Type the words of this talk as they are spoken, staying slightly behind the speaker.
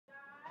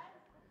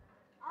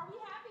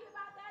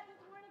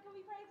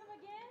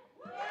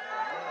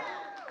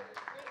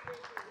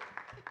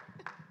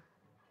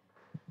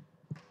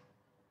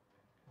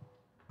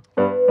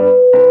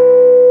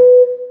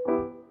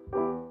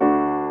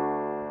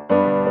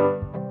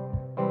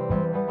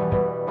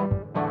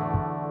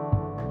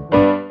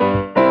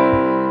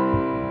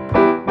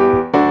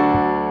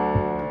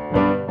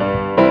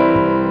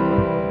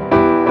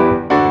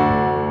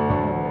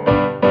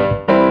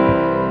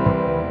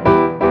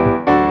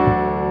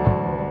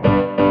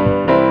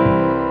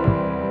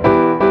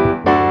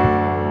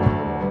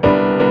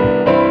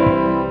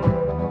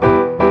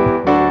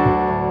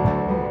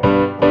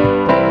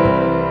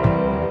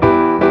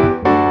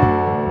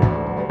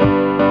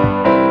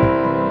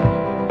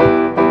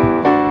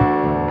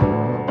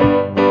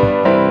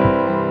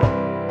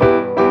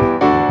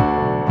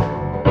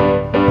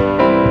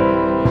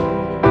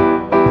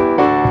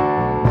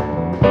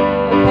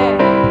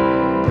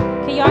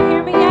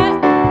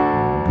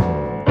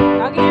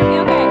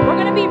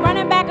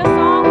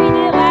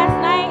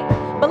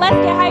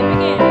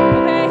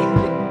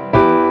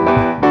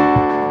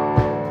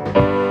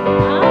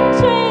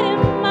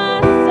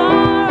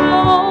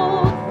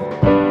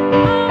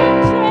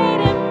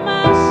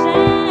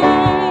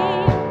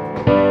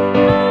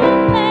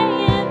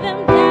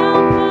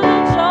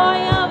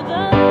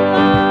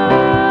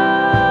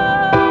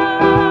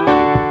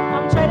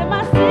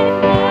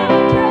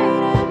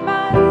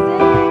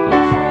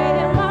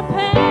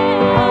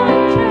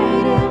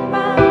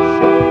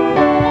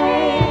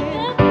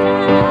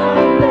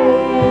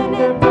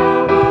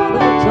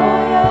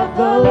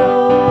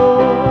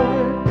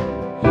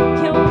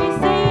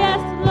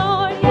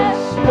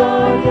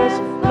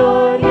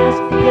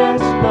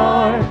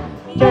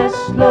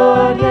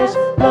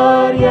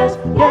Lord, yes,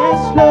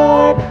 yes,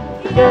 Lord.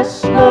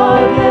 Yes,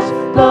 Lord,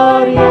 yes,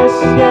 Lord, yes,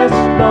 yes,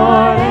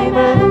 Lord,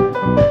 amen.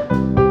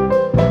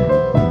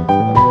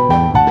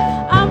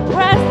 I'm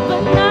pressed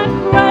but not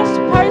crushed,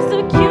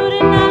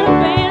 persecuted, not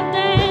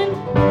abandoned,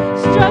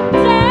 struck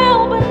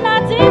down but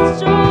not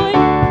destroyed.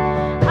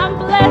 I'm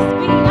blessed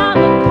beyond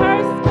the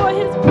curse, for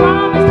his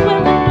promise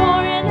will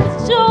endure, and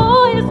his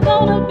joy is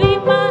gonna be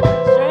my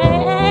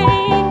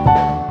strength.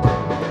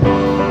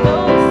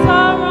 Though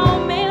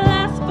sorrow may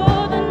last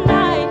for the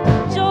night,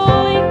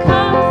 joy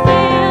comes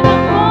in the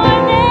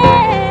morning.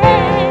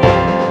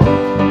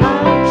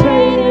 I'm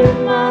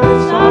trading my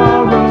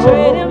sorrow,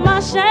 Trading my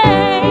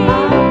shame,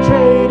 I'm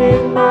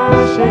trading my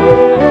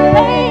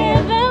laying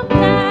shame. them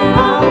down.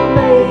 I'm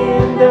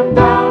laying them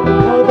down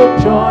for the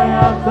joy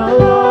of the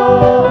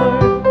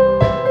Lord.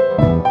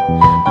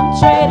 I'm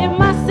trading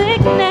my I'm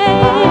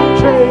sickness,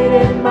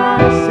 trading my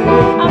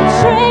sickness. I'm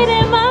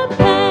trading my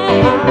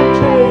pain, I'm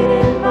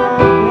trading my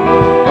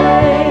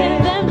laying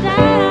pain. them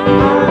down.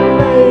 I'm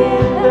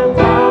laying them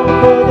down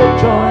for the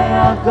joy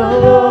of the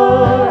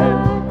Lord.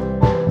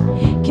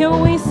 Can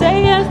we say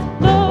yes,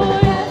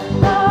 Lord? Yes,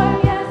 Lord,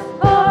 yes,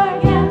 Lord,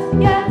 yes,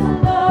 yes,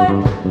 Lord.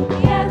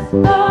 Yes,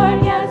 Lord,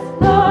 yes,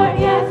 Lord,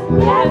 yes,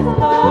 yes,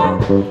 Lord.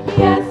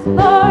 Yes,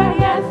 Lord,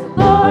 yes,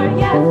 Lord,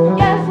 yes,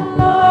 yes,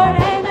 Lord,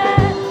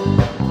 amen.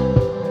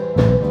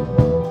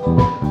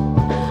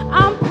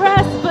 I'm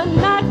pressed but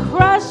not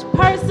crushed,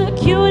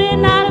 persecuted,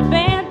 not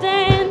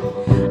abandoned.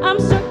 I'm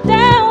struck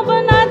down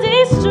but not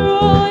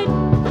destroyed.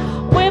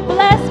 We're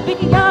blessed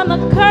beyond the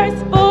curse,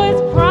 for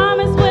his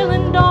promise will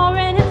endure,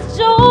 and his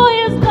joy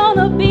is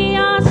gonna be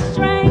our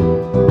strength.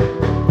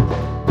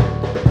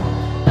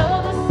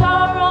 Though the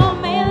sorrow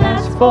may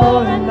last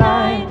for a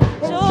night,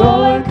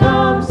 Joy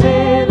comes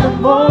in the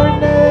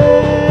morning.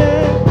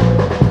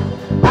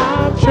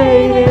 I'm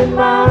trading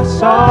my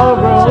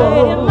sorrow.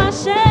 trading my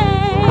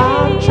shame,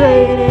 I'm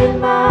trading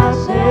my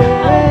I'm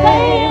shame.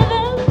 laying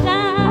them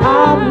down.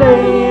 I'm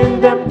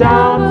laying them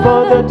down for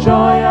the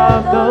joy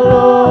of the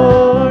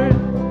Lord.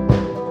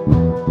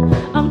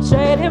 I'm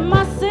trading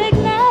my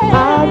sickness,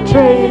 I'm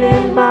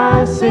trading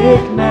my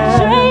sickness.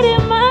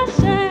 trading my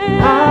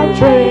shame, I'm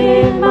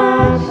trading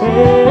my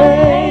pain.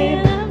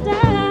 laying them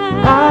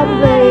down.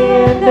 I'm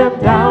laying them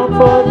down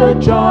for the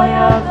joy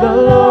of the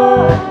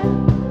Lord.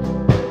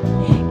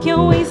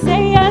 Can we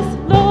say yes,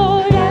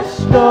 Lord? Yes,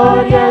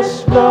 Lord,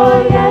 yes,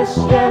 Lord, yes,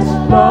 yes,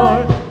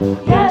 Lord.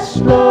 Yes,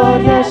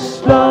 Lord,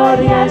 yes, Lord,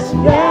 yes,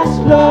 yes,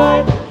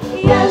 Lord.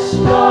 Yes,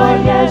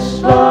 Lord,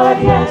 yes, Lord,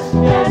 yes,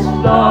 yes,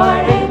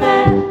 Lord,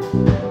 amen.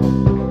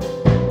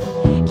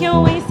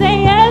 Can we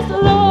say yes,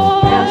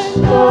 Lord? Yes,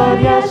 Lord,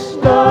 yes,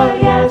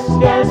 Lord, yes,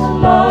 yes,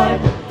 Lord.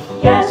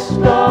 Yes,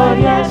 Lord,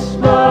 yes,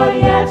 Lord,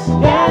 yes,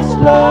 yes,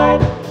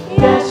 Lord.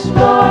 Yes,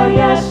 Lord,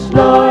 yes,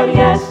 Lord,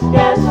 yes,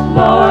 yes,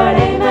 Lord,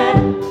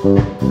 amen.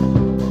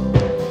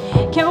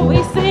 Can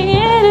we sing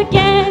it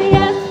again?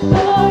 Yes,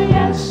 Lord,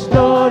 yes. Yes,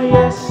 Lord,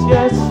 yes,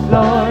 yes,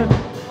 Lord.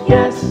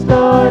 Yes,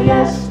 Lord,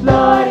 yes,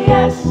 Lord,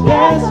 yes,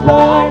 yes,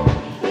 Lord.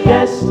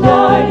 Yes,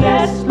 Lord,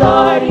 yes,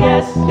 Lord,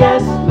 yes,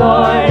 yes,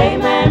 Lord,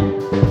 amen.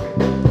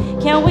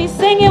 Can we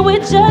sing it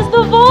with just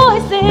the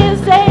voices?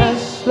 Say,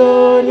 Yes,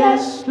 Lord,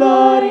 yes,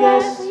 Lord,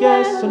 yes,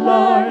 yes,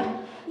 Lord.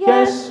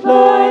 Yes,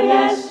 Lord,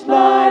 yes,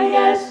 Lord,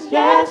 yes,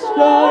 yes,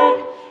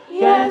 Lord.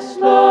 Yes,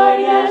 Lord,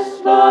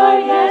 yes,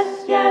 Lord,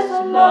 yes, yes,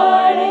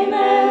 Lord,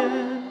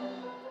 amen.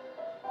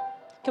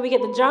 can we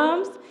get the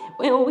drums?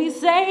 When we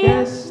say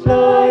Yes,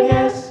 Lord,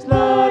 yes,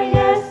 Lord,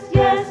 yes,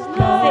 yes, say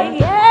Lord.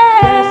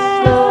 yes.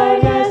 Yes,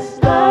 Lord, yes,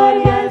 Lord,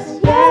 yes,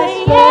 yes,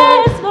 Say Lord.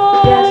 yes,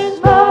 Lord. Yes,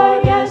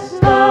 Lord, yes,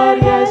 Lord,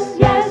 yes,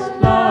 yes,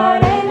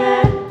 Lord,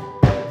 amen.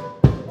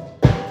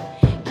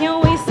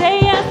 Can we say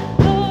yes,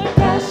 Lord?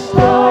 Yes,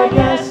 Lord,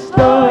 yes,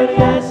 Lord,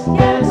 yes,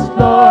 yes,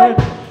 Lord.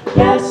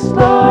 Yes,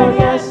 Lord,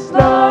 yes,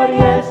 Lord,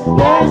 yes,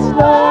 yes,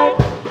 Lord.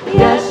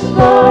 Yes,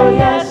 Lord,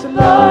 yes,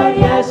 Lord,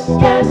 yes,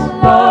 yes,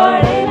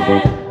 Lord,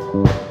 amen.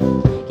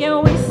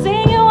 Can we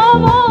sing it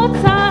one more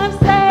time?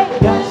 Say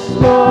Yes,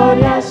 Lord,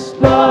 yes,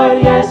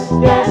 Lord, yes,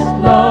 yes,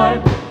 Lord.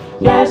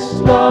 Yes,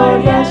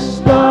 Lord, yes,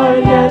 Lord,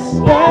 yes,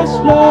 yes,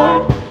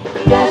 Lord.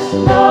 Yes,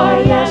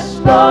 Lord, yes,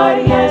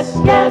 Lord, yes,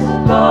 yes,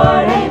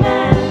 Lord,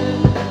 amen.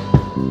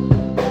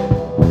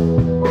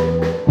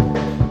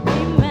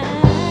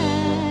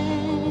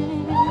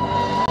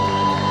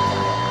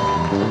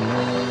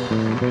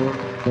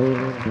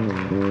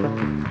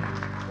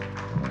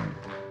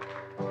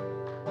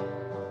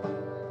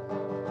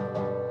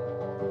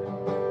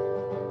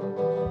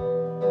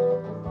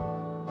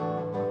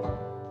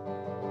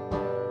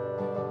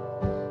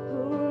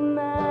 Who am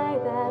I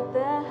that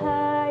the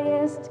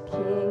highest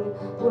King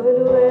would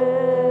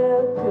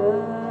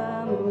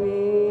welcome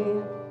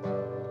me?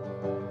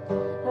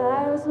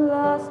 I was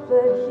lost,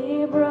 but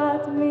he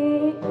brought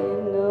me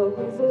in. Oh,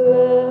 his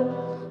love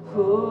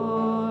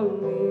for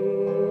me.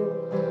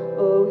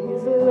 Oh,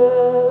 his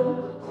love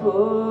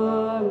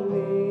for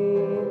me.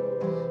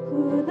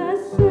 Who the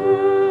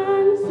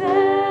Son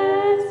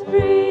sets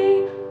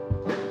free,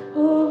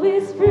 oh,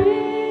 is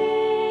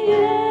free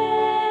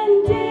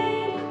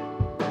indeed.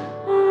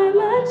 I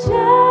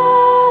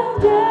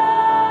child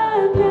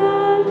of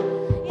God.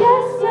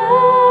 Yes,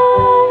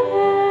 I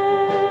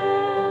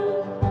am.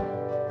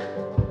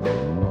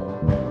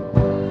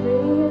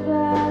 Free at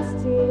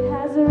last, He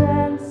has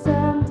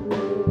ransomed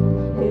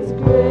me. His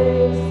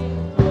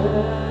grace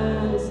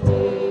runs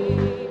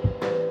deep.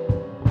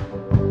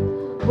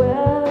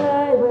 Well,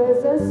 I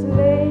was a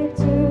slave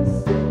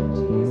to sin.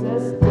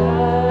 Jesus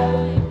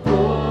died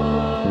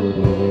for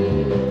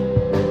me.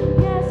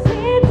 Yes,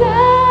 He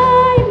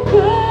died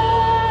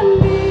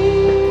for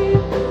me.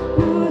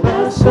 Who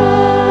the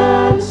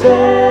Son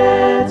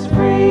sets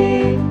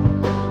free,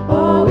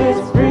 oh,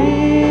 is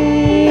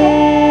free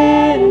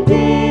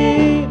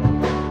indeed.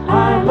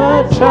 I'm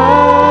a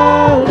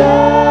child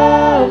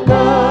of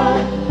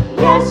God.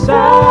 Yes,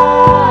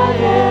 I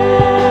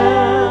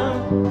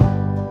am.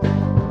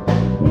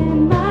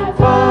 In my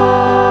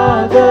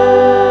Father's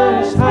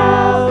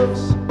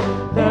house,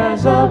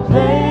 there's a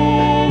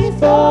place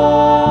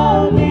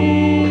for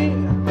me.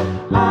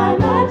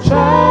 I'm a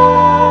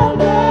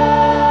child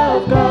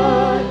of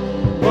God.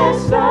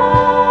 Yes,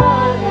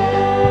 I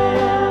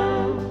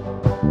am.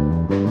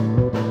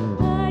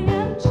 I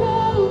am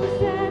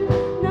chosen,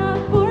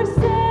 not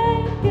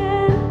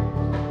forsaken.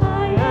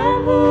 I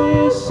am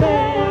who you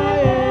say I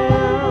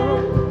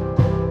am.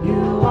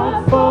 You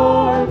are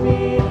for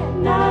me,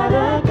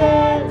 not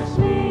against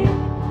me.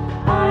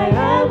 I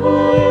am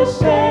who you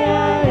say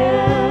I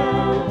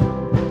am.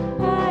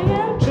 I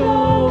am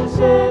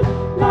chosen,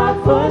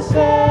 not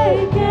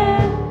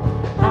forsaken.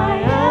 I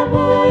am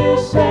who you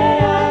say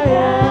I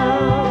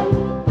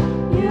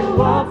am.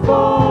 You are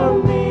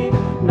for me,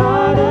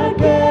 not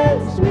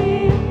against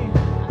me.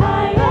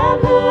 I am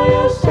who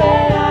you say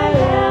I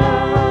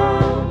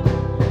am.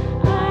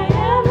 I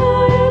am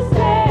who you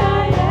say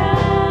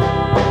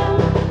I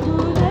am.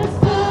 Who the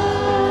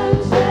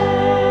Son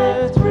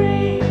sets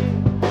free,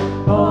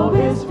 oh,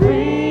 is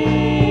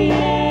free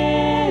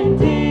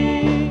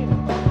indeed.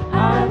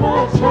 I'm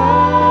a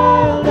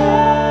child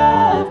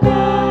of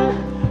God.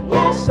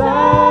 Yes,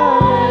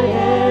 I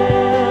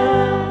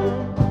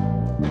am.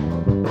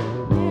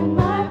 In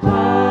my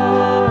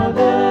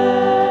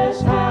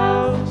Father's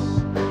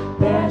house,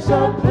 there's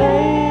a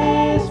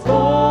place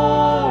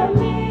for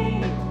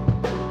me.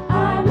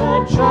 I'm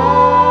a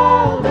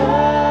child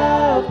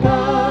of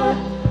God.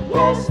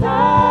 Yes,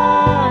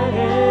 I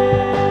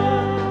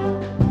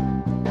am.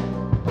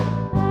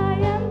 I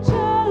am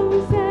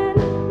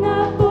chosen,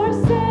 not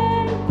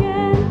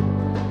forsaken.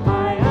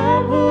 I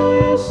am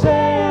who you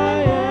say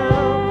I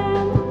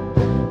am.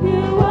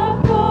 You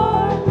are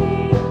for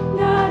me,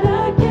 not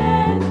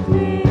against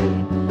me.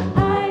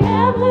 I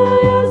am who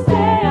you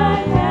say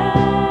I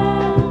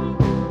am.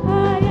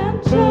 I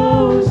am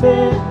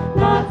chosen,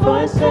 not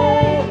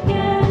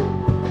forsaken.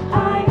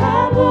 I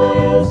am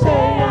who you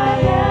say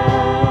I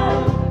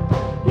am.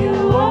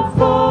 You are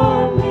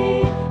for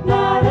me,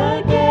 not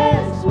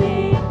against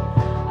me.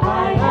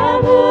 I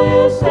am who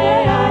you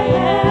say I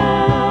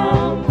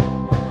am.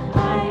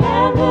 I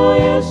am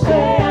who you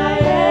say I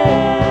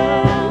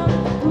am.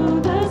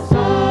 Who the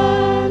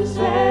Son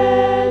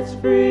sets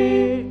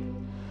free,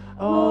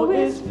 oh,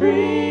 is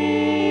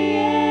free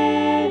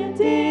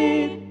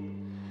indeed.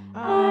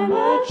 I'm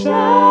a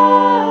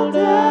child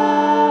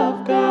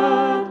of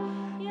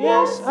God.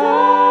 Yes,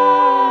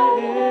 I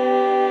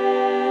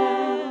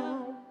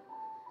am.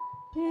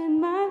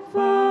 In my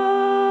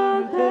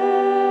Father's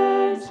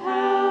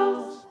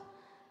house,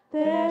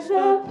 there's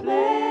a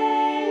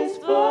place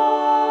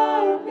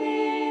for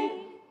me.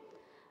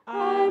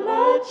 I'm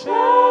a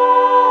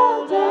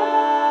child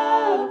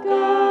of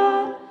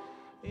God.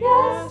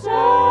 Yes,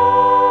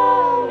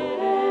 I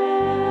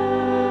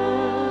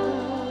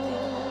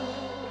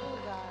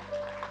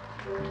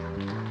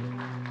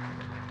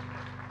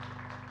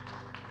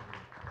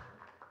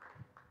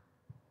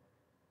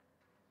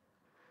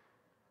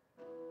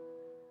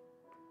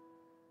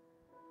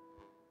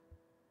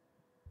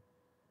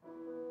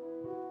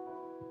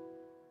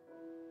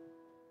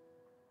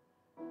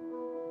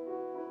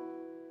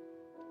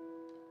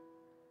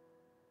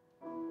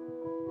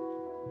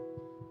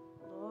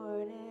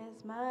Lord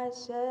is my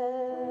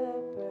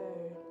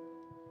shepherd.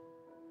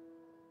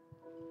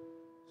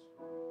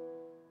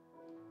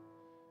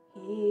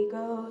 He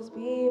goes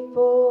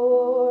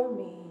before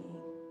me.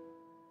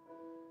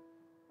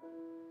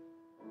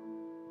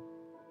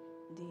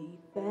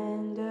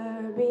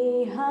 Defender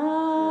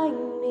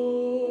behind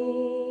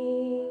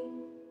me.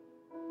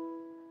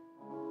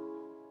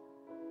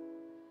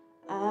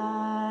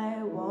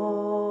 I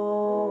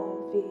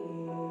won't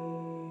fear.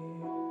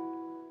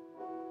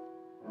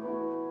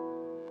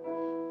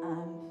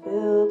 I'm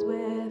filled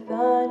with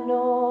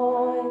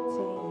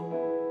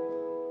anointing.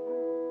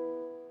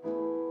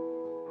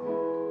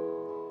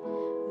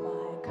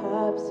 My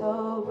cup's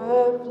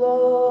overflowing.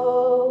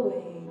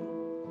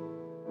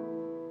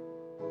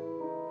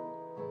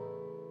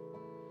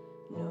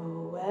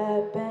 No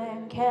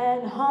weapon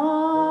can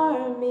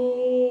harm me.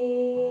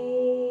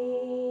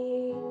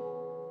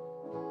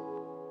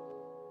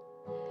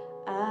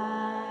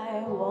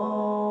 I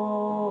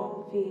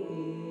won't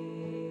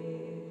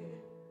fear.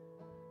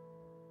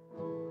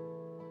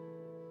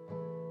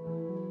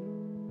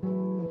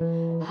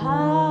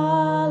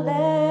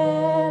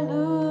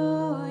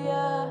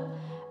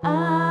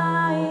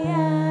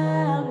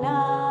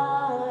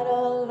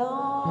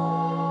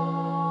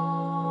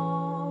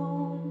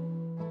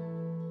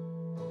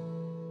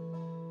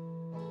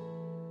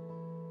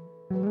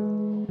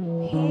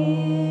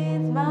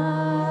 He's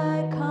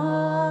my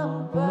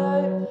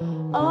comfort,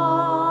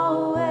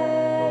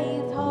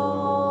 always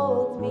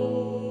holds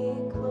me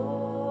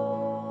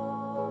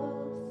close.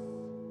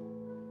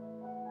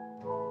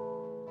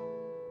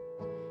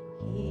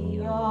 He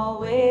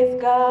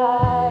always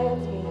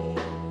guides me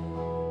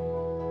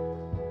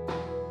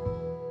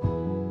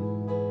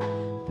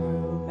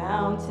through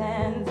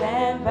mountains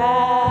and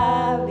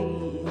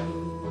valleys.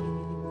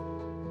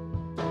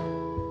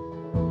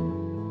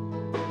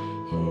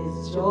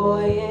 His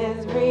joy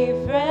is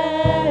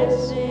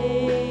refreshing,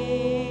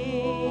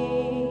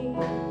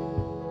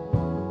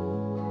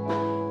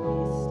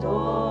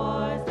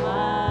 restores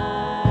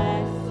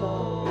my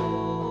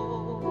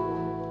soul.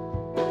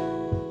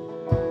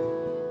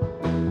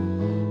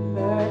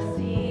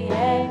 Mercy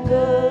and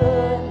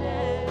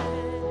goodness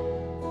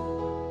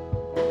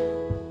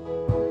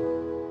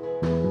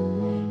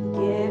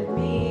give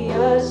me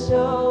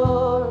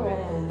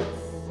assurance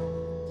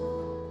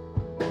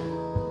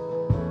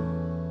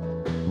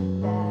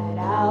that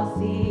I'll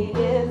see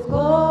His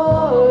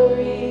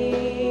glory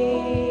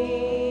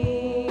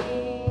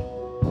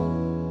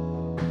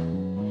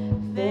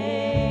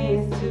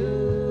face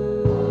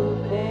to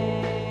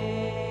face.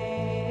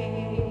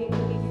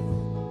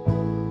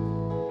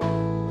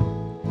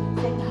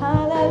 Sing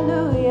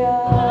hallelujah.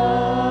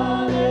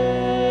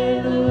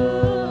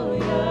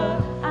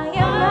 Hallelujah. I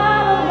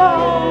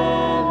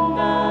am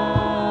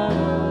not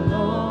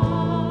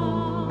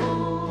alone.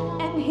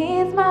 And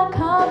He's my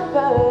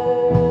comfort.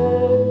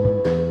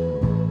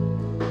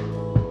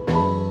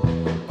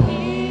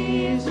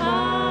 He's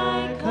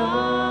my And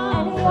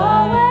comfort. He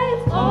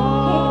always holds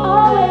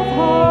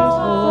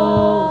us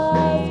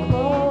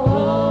close.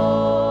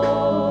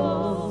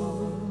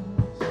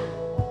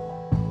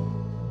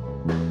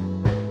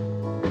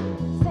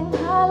 Sing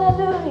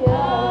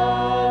hallelujah.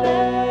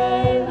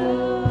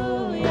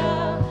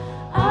 Hallelujah.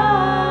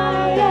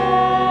 I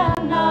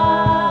am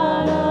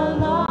not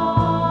alone.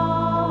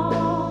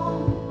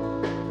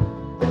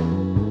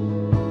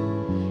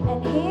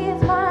 And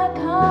He's my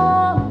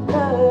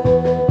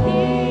comfort.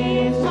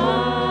 He's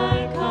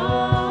my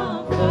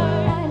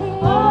comfort. And He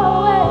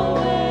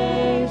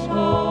Always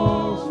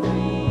holds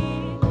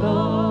me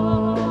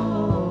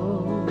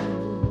close.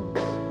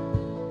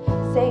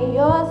 say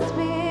your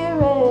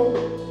spirit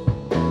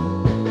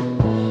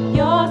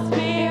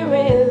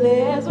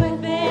lives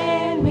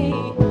within me,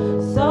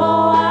 so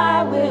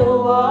I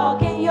will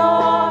walk in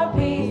your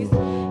peace.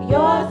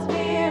 Your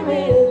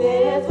spirit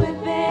lives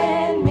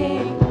within me,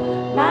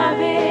 my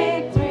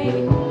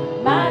victory,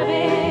 my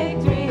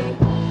victory.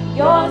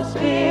 Your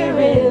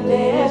spirit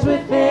lives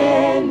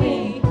within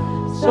me,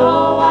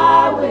 so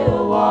I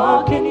will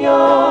walk in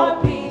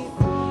your peace.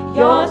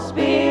 Your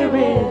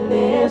spirit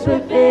lives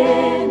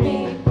within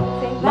me,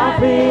 my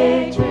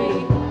victory,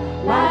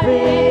 my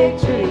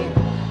victory.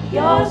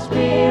 Your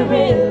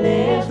spirit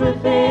lives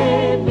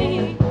within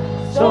me,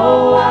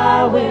 so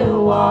I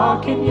will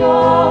walk in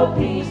your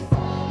peace.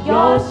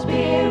 Your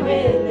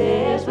spirit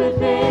lives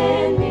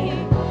within me,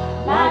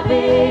 my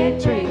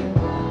victory,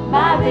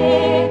 my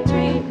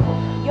victory.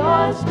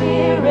 Your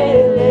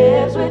spirit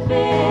lives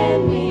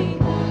within me,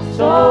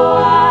 so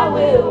I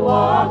will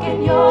walk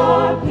in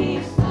your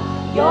peace.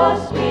 Your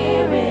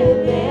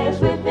spirit lives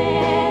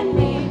within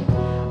me,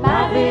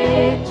 my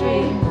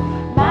victory,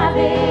 my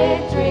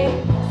victory.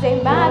 Say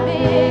my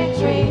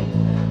victory,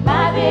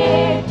 my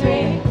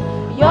victory.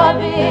 Your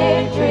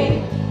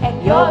victory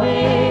and your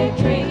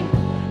victory,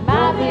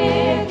 my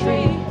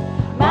victory,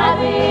 my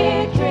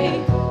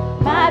victory,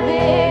 my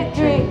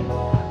victory.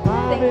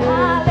 Sing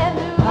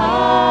hallelujah.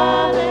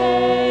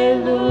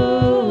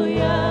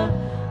 Hallelujah.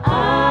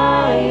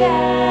 I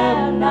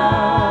am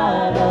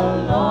not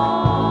alone.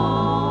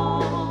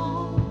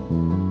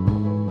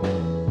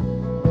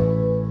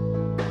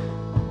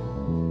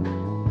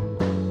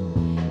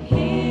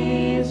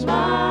 He's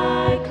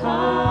my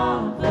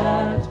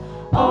comfort,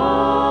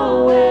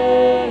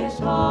 always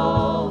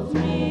holds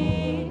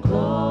me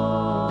close.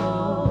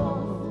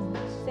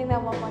 Sing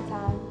that one more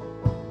time.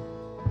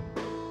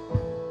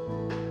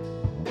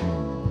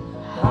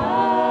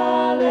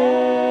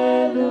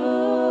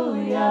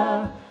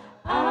 Hallelujah.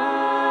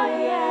 I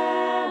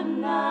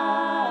am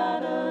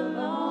not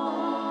alone.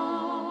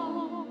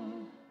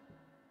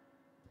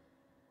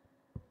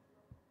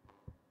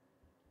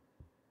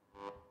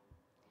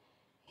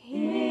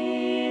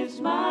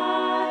 He's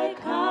my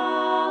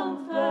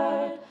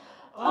comfort,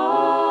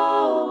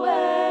 always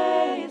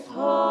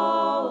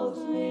holds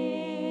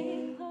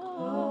me close.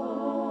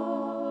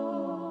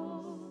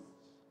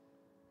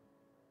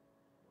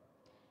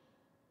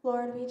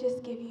 Lord, we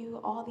just give you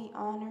all the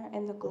honor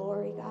and the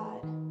glory,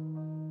 God.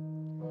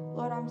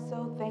 Lord, I'm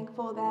so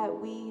thankful that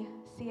we,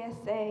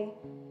 CSA,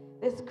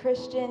 this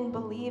Christian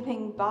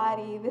believing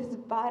body, this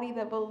body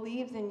that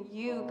believes in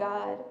you,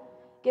 God,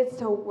 gets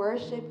to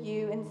worship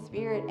you in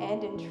spirit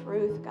and in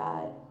truth,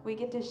 God. We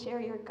get to share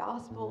your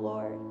gospel,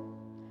 Lord.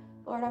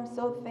 Lord, I'm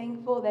so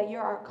thankful that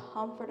you're our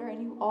comforter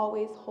and you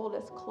always hold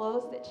us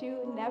close, that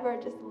you never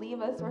just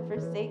leave us or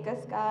forsake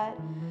us, God.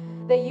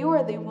 That you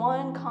are the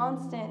one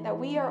constant, that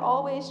we are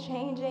always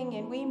changing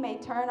and we may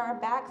turn our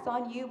backs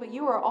on you, but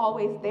you are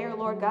always there,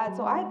 Lord God.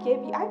 So I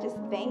just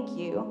thank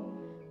you.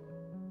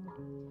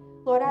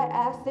 Lord, I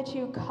ask that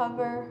you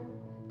cover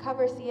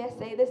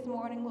CSA this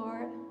morning,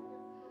 Lord.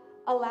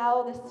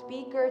 Allow the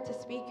speaker to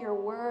speak your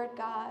word,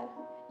 God.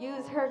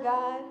 Use her,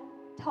 God.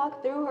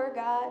 Talk through her,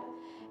 God.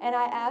 And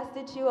I ask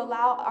that you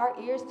allow our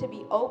ears to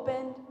be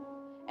opened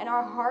and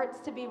our hearts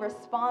to be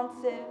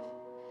responsive.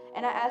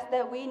 And I ask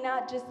that we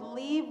not just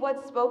leave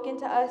what's spoken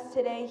to us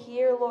today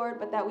here, Lord,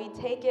 but that we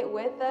take it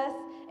with us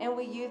and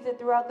we use it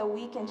throughout the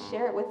week and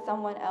share it with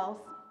someone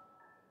else.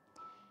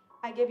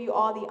 I give you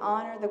all the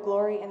honor, the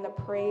glory, and the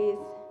praise.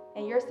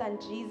 In your son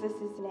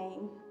Jesus'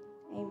 name,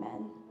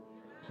 amen.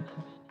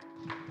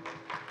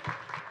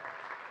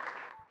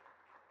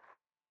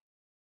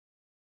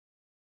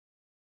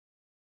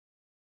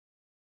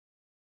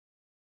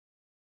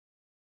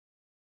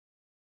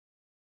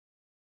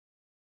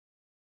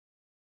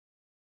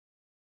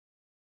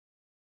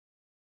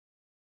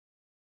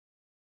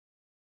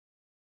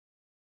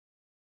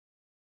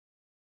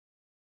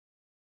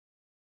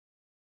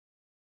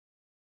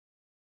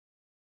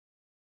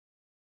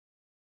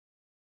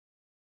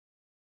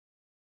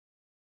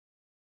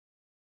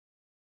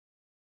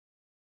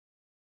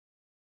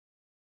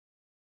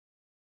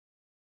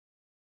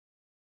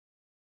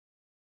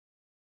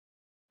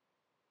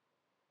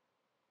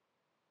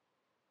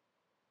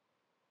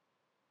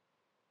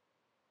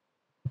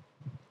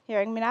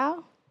 Hearing me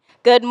now?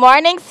 Good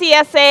morning,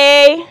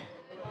 CSA.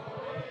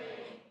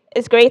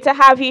 It's great to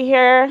have you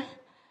here.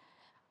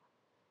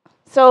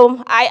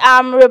 So I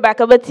am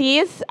Rebecca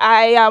Batiste.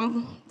 I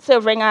am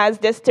serving as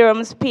this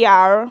term's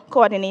PR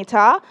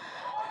coordinator.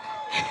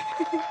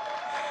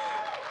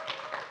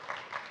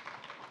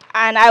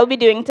 And I will be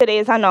doing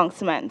today's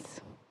announcements.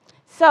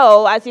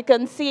 So as you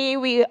can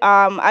see,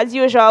 as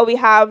usual, we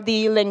have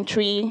the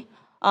Linktree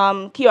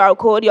QR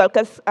code. You all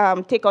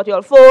can take out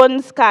your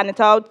phone, scan it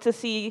out to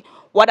see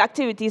what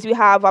activities we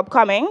have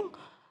upcoming.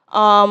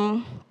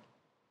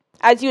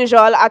 As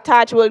usual,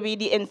 attached will be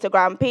the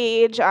Instagram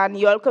page, and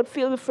you all could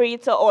feel free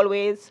to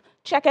always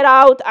check it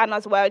out and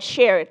as well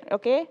share it,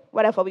 okay?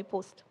 Whatever we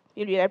post,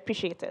 we really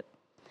appreciate it.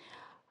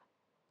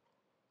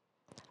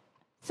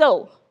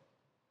 So,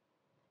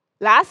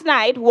 last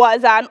night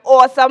was an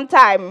awesome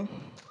time,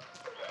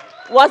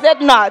 was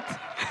it not?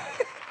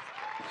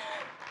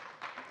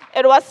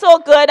 It was so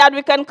good that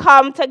we can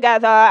come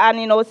together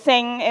and,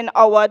 sing in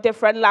our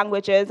different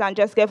languages and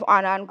just give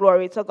honor and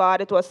glory to God.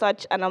 It was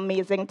such an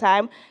amazing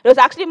time. It was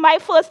actually my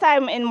first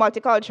time in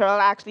multicultural.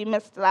 I actually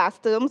missed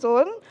last term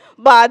zone,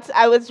 but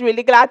I was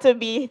really glad to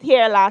be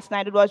here last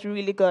night. It was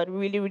really good,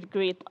 really, really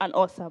great and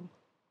awesome.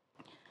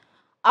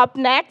 Up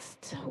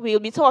next, we'll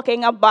be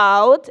talking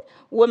about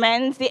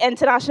the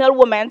International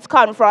Women's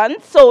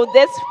Conference.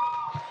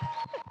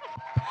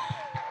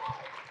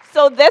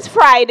 So this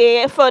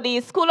Friday, for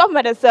the School of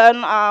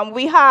Medicine,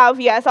 we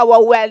have, yes, our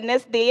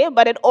Wellness Day,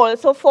 but it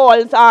also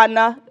falls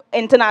on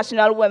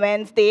International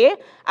Women's Day,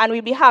 and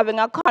we'll be having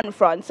a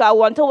conference. So I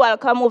want to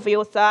welcome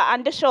Uviosa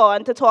and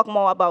Deshawn to talk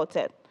more about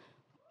it.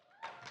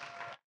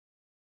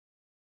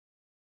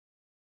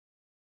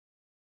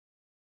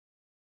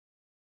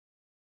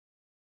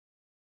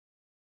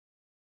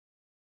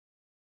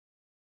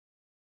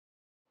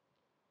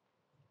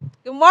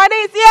 Good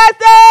morning,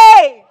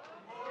 CSA!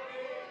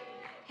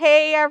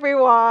 Hey,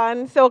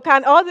 everyone. So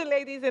can all the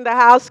ladies in the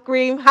house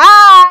scream,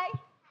 hi?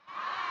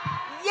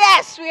 Hi.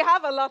 Yes, we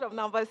have a lot of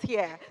numbers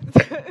here.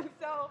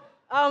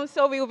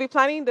 So we will be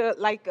planning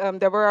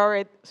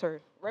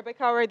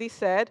Rebecca already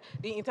said,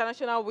 the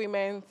International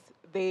Women's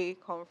Day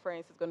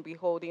Conference is going to be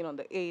holding on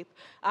the 8th.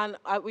 And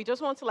we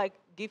just want to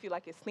give you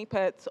a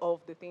snippet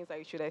of the things that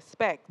you should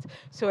expect.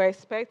 So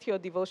expect your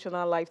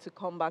devotional life to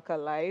come back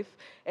alive.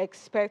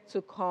 Expect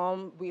to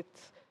come with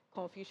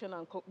confusion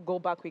and go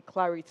back with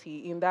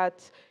clarity. In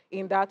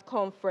that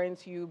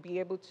conference, you'll be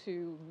able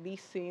to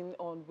listen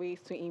on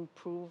ways to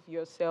improve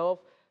yourself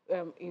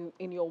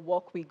in your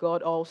walk with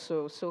God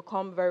also. So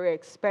come very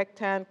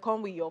expectant.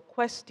 Come with your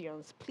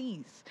questions,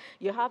 please.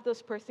 You have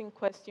those pressing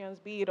questions,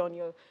 be it on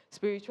your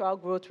spiritual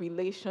growth,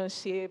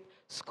 relationship,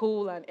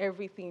 school, and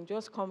everything.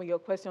 Just come with your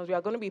questions. We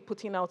are going to be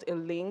putting out a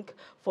link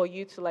for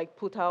you to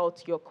put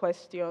out your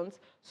questions.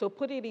 So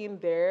put it in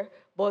there.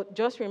 But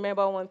just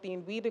remember one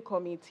thing, we the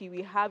committee,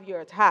 we have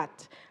your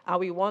hat, and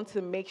we want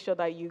to make sure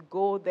that you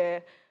go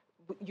there,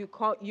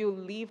 you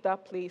leave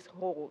that place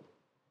whole.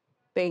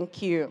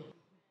 Thank you.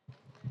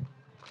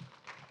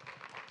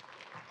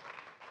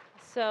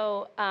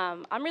 So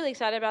I'm really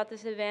excited about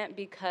this event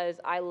because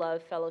I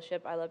love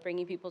fellowship. I love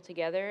bringing people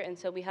together. And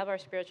so we have our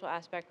spiritual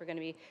aspect. We're going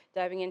to be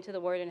diving into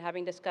the Word and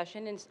having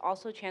discussion. And it's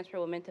also a chance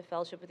for women to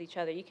fellowship with each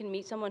other. You can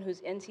meet someone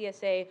who's in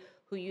CSA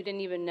who you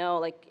didn't even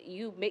know.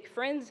 You make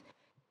friends.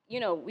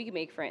 we can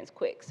make friends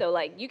quick. So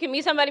like you can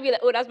meet somebody, be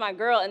like, oh, that's my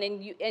girl, and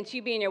then she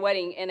be in your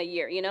wedding in a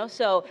year,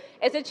 So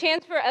it's a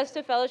chance for us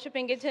to fellowship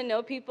and get to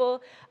know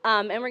people.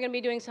 And we're gonna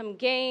be doing some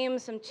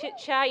games, some chit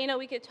chat.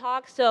 We could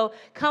talk. So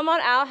come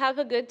on out, have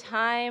a good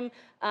time.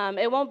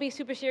 It won't be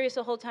super serious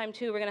the whole time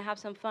too. We're gonna have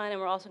some fun,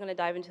 and we're also gonna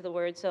dive into the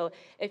Word. So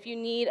if you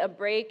need a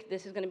break,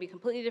 this is gonna be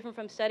completely different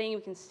from studying.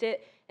 We can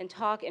sit and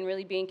talk and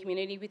really be in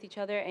community with each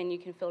other, and you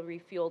can feel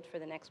refueled for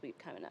the next week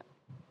coming up.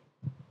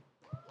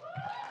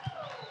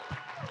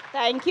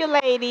 Thank you,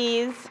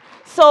 ladies.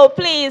 So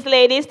please,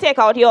 ladies, take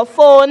out your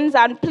phones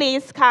and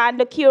please scan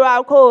the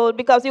QR code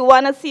because we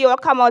want to see you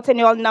come out in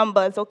your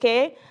numbers,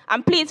 okay?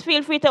 And please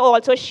feel free to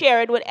also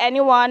share it with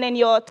anyone in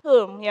your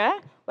term, yeah?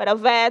 Whether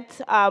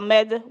vet,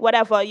 med,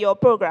 whatever your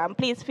program.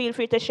 Please feel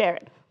free to share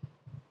it.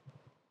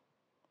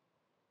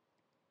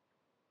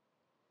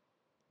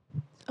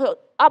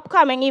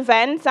 Upcoming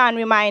events and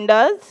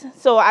reminders.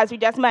 So as we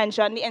just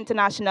mentioned, the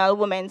International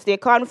Women's Day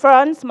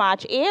Conference,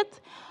 March 8th.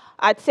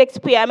 At 6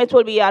 p.m., it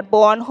will be at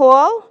Bourne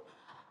Hall.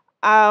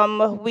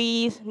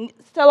 We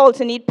still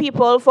also need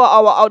people for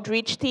our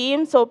outreach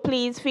team, so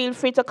please feel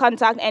free to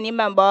contact any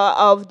member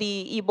of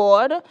the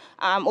e-board.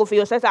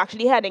 Ophelia is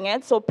actually heading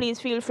it, so please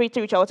feel free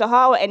to reach out to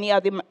her or any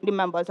of the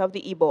members of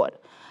the e-board.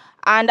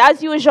 And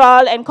as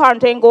usual,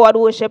 Encountering God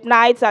Worship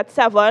Nights at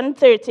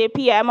 7:30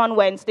 p.m. on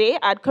Wednesday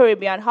at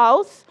Caribbean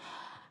House.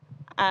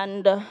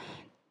 And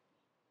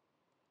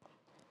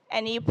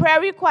any prayer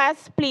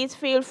requests, please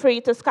feel free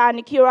to scan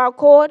the QR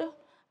code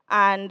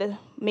and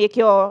make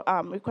your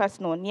request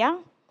known, yeah?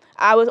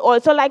 I would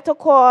also like to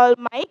call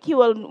Mike. He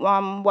will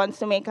wants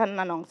to make an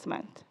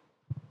announcement.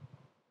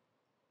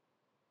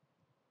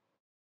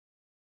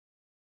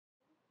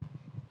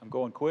 I'm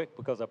going quick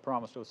because I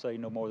promised to say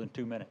no more than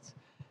 2 minutes.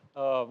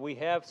 We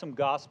have some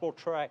gospel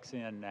tracts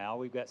in now.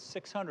 We've got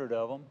 600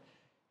 of them.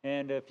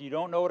 And if you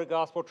don't know what a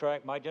gospel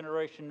tract, my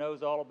generation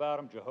knows all about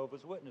them.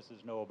 Jehovah's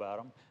Witnesses know about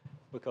them,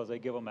 because they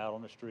give them out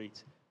on the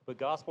streets. But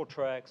gospel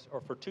tracts are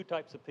for two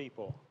types of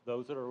people,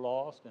 those that are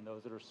lost and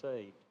those that are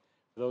saved.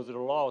 For those that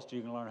are lost,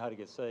 you can learn how to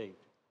get saved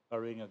by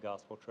reading a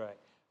gospel tract.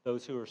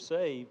 Those who are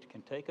saved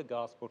can take a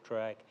gospel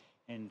tract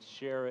and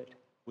share it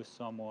with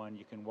someone.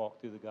 You can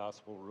walk through the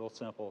gospel real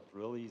simple,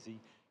 real easy.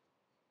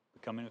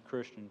 Becoming a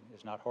Christian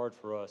is not hard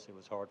for us. It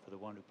was hard for the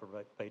one who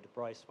paid the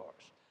price for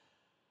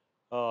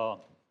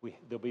us.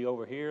 They'll be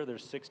over here.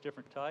 There's 6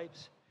 different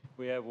types.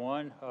 We have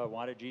one,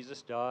 why did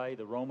Jesus die?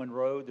 The Roman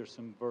road. There's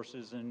some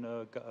verses in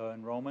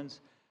Romans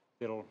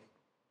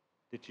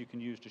that you can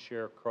use to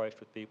share Christ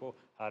with people.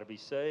 How to be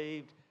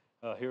saved.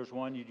 Here's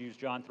one. You'd use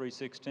John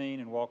 3:16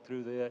 and walk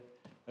through that.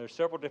 There's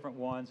several different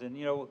ones. And,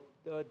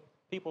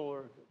 people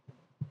are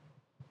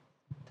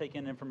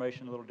taking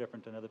information a little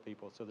different than other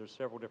people. So there's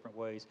several different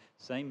ways.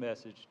 Same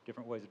message,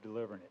 different ways of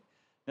delivering it.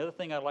 Another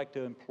thing I'd like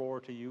to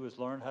implore to you is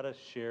learn how to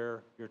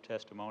share your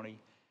testimony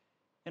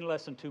in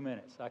less than 2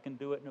 minutes. I can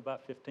do it in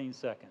about 15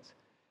 seconds.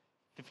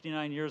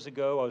 59 years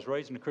ago, I was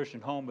raised in a Christian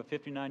home, but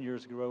 59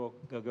 years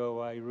ago,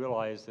 I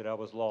realized that I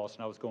was lost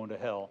and I was going to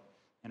hell,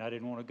 and I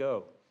didn't want to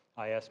go.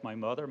 I asked my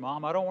mother,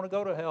 Mom, I don't want to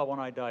go to hell when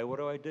I die. What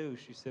do I do?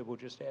 She said, well,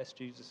 just ask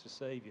Jesus to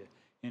save you,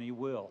 and he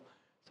will.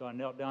 So I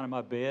knelt down in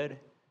my bed,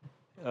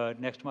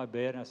 next to my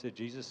bed, and I said,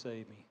 Jesus,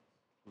 save me.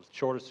 It was the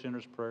shortest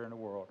sinner's prayer in the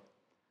world,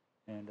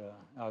 and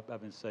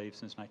I've been saved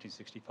since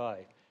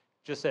 1965.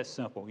 Just that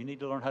simple. You need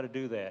to learn how to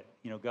do that.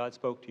 God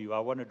spoke to you. I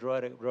wasn't a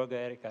drug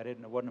addict.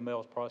 I wasn't a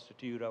male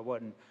prostitute. I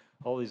wasn't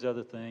all these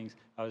other things.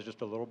 I was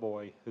just a little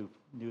boy who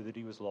knew that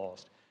he was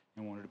lost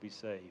and wanted to be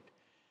saved.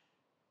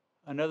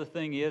 Another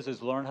thing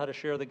is learn how to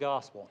share the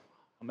gospel.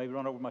 I may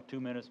run over my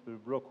 2 minutes, but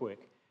real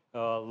quick.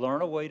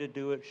 Learn a way to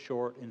do it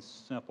short and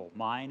simple.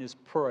 Mine is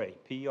pray,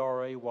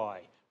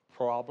 P-R-A-Y.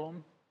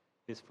 Problem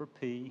is for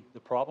P. The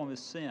problem is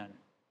sin.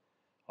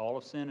 All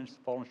of sin has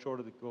fallen short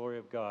of the glory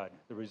of God.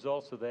 The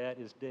results of that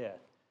is death.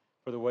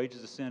 For the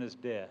wages of sin is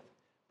death.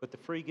 But the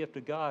free gift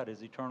of God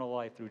is eternal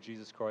life through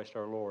Jesus Christ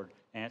our Lord.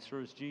 Answer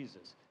is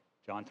Jesus.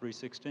 John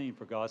 3:16,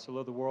 for God so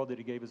loved the world that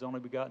he gave his only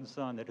begotten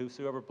Son, that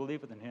whosoever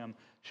believeth in him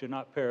should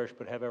not perish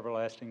but have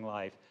everlasting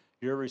life.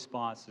 Your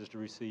response is to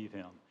receive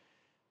him.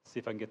 See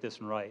if I can get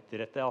this one right.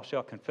 That if thou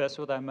shalt confess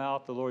with thy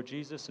mouth the Lord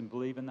Jesus and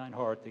believe in thine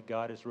heart that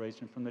God has raised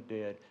him from the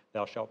dead,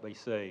 thou shalt be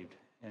saved.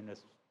 And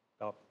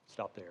I'll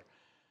stop there.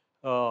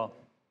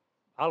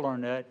 I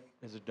learned that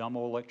as a dumb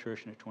old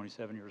electrician at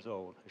 27 years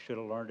old. I should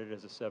have learned it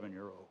as a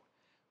 7-year-old.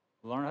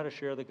 Learn how to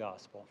share the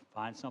gospel.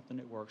 Find something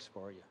that works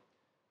for you.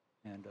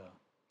 And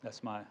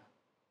that's my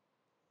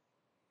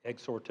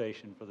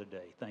exhortation for the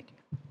day. Thank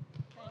you.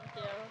 Thank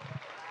you.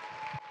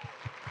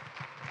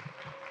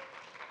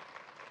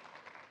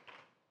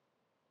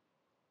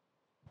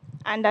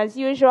 And as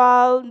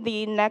usual,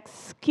 the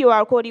next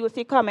QR code you will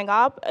see coming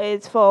up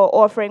is for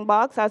offering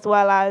box as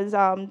well as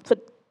for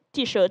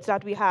T-shirts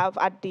that we have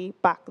at the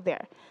back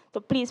there. So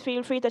please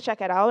feel free to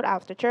check it out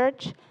after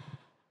church.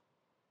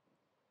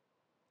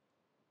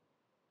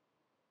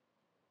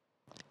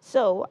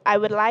 So I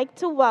would like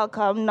to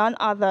welcome none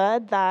other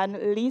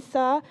than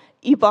Lisa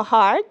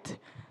Eberhardt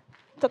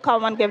to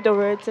come and give the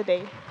word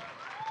today.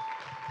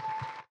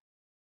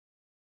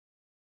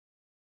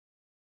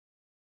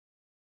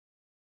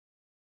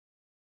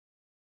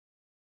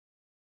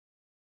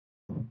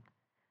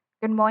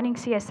 Good morning,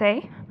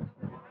 CSA.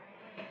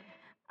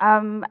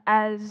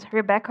 As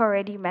Rebecca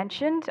already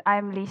mentioned,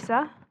 I'm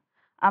Lisa.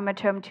 I'm a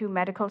Term 2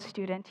 medical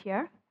student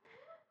here,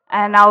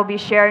 and I'll be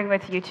sharing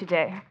with you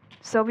today.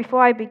 So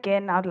before I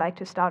begin, I'd like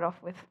to start off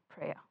with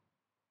prayer.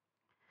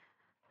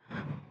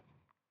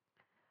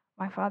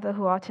 My Father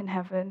who art in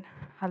heaven,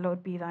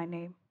 hallowed be thy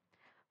name.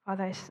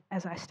 Father,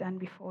 as I stand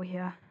before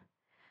here,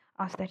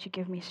 ask that you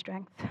give me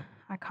strength.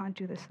 I can't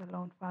do this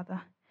alone,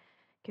 Father.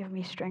 Give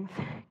me strength,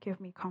 give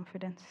me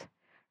confidence.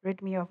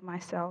 Rid me of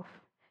myself.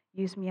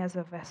 Use me as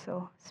a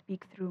vessel.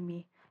 Speak through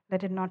me.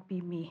 Let it not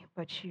be me,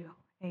 but you.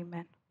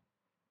 Amen.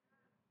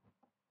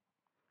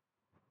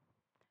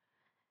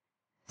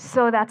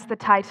 So that's the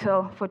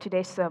title for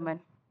today's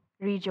sermon.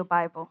 Read your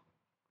Bible.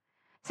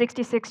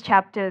 66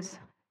 chapters,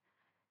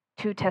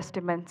 2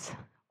 testaments,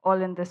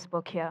 all in this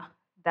book here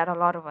that a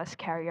lot of us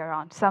carry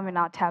around. Some in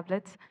our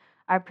tablets.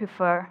 I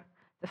prefer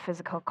the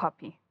physical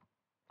copy.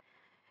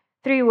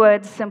 3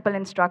 words, simple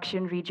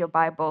instruction, read your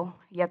Bible,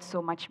 yet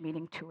so much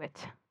meaning to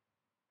it.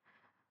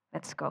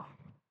 Let's go.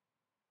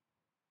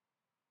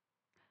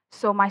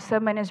 So my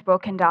sermon is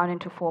broken down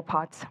into 4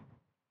 parts.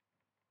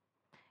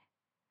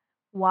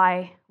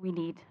 Why we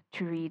need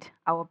to read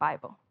our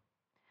Bible.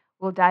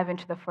 We'll dive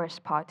into the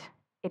first part.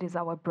 It is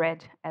our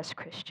bread as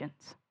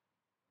Christians.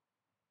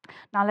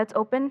 Now let's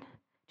open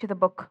to the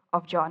book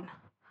of John.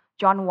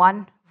 John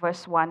 1,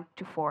 verse 1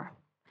 to 4.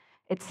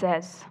 It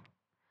says,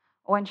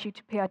 I want you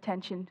to pay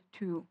attention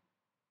to,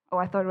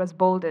 I thought it was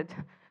bolded,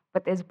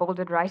 but there's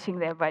bolded writing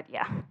there, but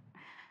yeah.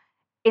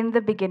 In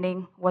the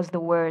beginning was the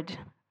Word,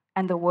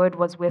 and the Word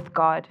was with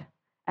God,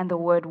 and the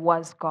Word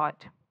was God.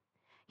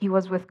 He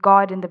was with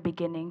God in the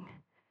beginning.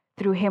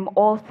 Through him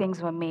all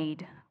things were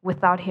made.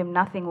 Without him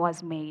nothing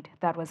was made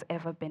that was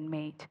ever been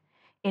made.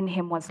 In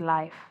him was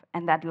life,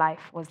 and that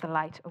life was the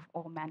light of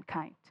all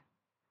mankind.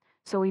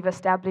 So we've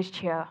established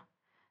here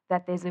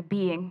that there's a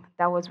being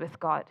that was with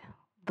God,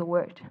 the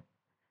Word.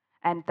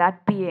 And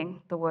that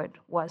being, the Word,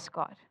 was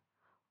God.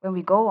 When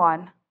we go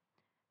on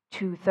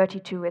to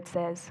 32, it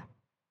says,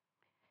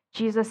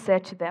 Jesus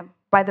said to them,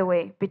 by the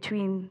way,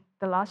 between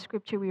the last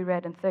scripture we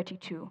read and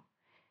 32,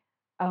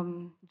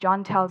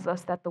 John tells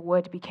us that the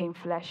Word became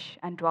flesh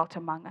and dwelt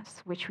among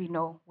us, which we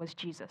know was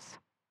Jesus.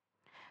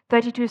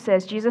 32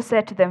 says, Jesus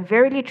said to them,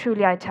 verily,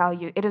 truly, I tell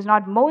you, it is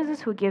not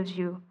Moses who gives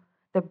you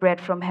the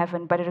bread from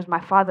heaven, but it is my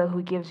Father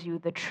who gives you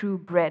the true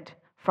bread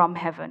from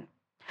heaven.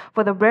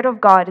 For the bread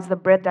of God is the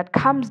bread that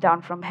comes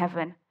down from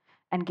heaven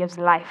and gives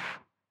life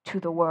to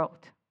the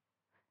world.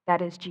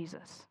 That is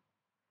Jesus.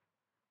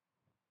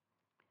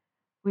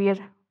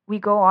 We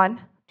go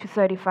on to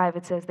 35.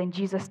 It says, then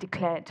Jesus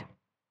declared,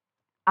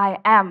 I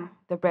am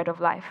the bread of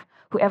life.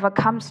 Whoever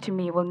comes to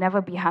me will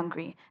never be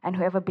hungry, and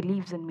whoever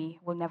believes in me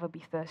will never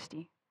be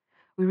thirsty.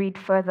 We read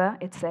further,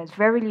 it says,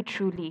 verily,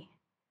 truly,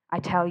 I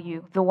tell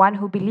you, the one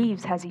who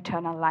believes has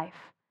eternal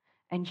life.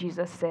 And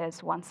Jesus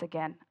says once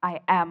again,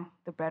 I am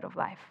the bread of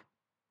life.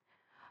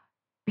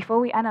 Before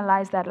we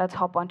analyze that, let's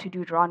hop on to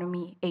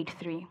Deuteronomy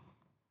 8:3.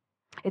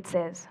 It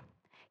says,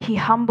 he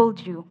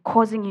humbled you,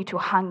 causing you to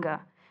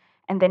hunger,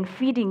 and then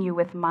feeding you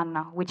with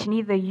manna, which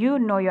neither you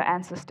nor your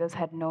ancestors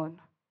had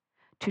known,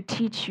 to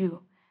teach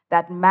you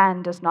that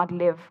man does not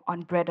live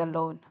on bread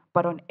alone,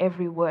 but on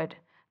every word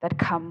that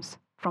comes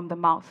from the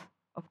mouth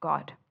of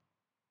God.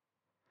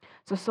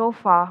 So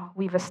far,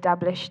 we've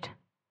established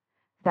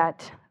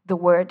that the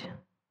Word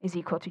is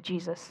equal to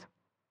Jesus,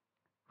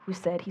 who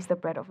said he's the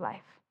bread of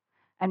life.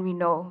 And we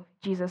know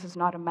Jesus is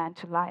not a man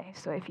to lie.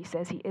 So if he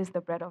says he is the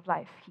bread of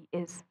life, he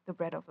is the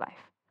bread of life.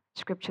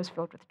 Scripture is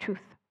filled with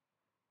truth.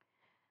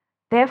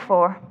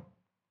 Therefore,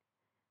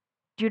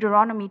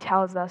 Deuteronomy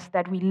tells us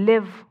that we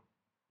live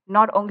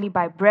not only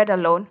by bread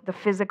alone, the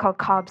physical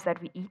carbs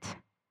that we eat,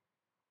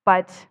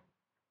 but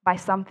by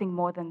something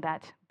more than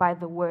that, by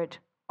the Word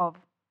of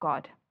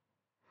God.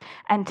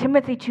 And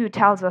Timothy 2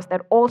 tells us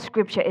that all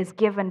Scripture is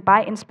given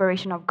by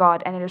inspiration of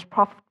God, and it is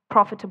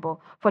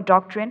profitable for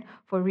doctrine,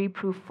 for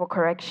reproof, for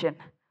correction,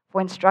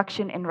 for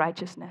instruction in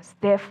righteousness.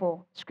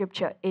 Therefore,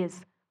 Scripture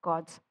is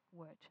God's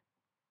Word.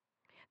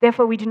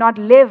 Therefore, we do not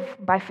live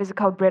by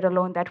physical bread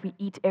alone that we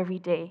eat every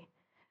day,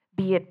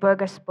 be it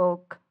Burger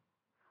Spoke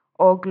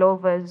or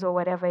Glover's or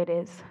whatever it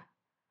is,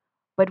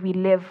 but we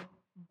live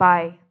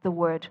by the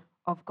Word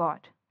of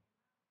God.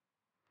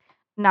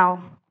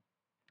 Now,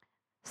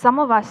 some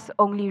of us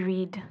only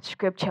read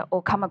Scripture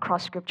or come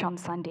across Scripture on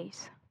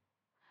Sundays.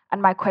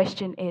 And my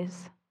question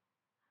is,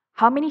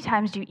 how many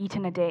times do you eat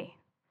in a day?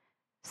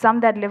 Some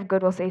that live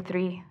good will say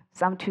 3,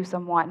 some 2,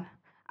 some 1.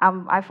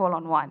 I fall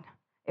on 1,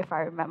 if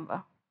I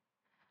remember.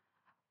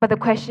 But the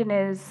question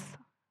is,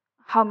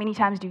 how many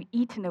times do you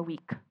eat in a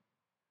week?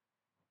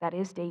 That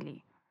is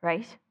daily,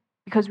 right?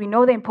 Because we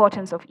know the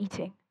importance of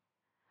eating.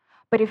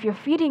 But if you're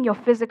feeding your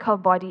physical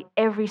body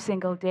every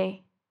single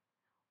day,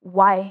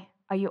 why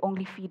are you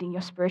only feeding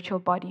your spiritual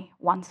body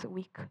once a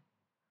week?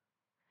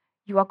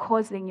 You are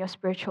causing your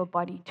spiritual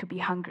body to be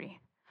hungry.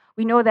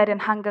 We know that in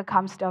hunger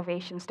comes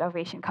starvation,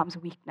 starvation comes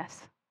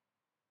weakness.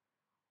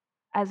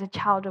 As a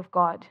child of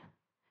God,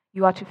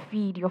 you are to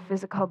feed your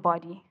physical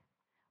body,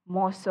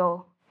 more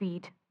so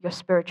feed your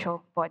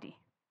spiritual body.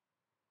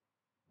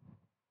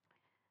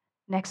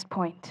 Next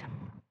point.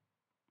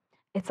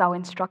 It's our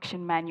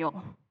instruction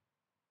manual.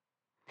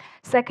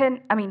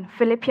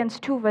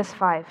 Philippians 2 verse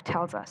 5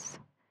 tells us,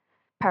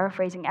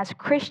 paraphrasing, as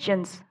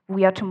Christians,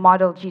 we are to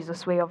model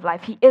Jesus' way of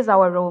life. He is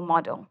our role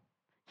model.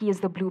 He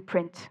is the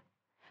blueprint.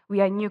 We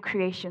are new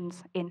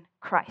creations in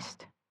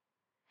Christ.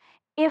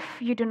 If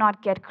you do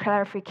not get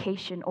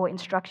clarification or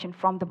instruction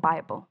from the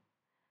Bible,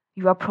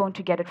 you are prone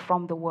to get it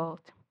from the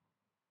world.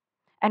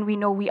 And we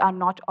know we are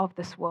not of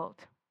this world.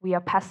 We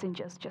are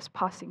passengers just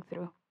passing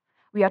through.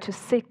 We are to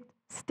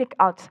stick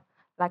out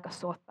like a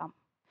sore thumb.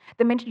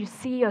 The minute you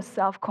see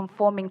yourself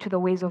conforming to the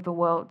ways of the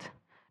world,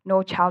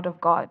 no child of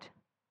God,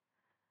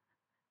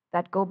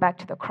 that go back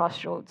to the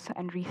crossroads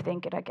and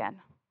rethink it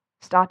again.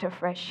 Start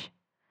afresh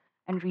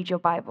and read your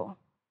Bible.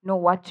 Know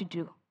what to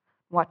do,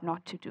 what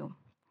not to do.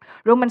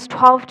 Romans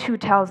 12:2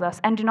 tells us,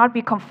 and do not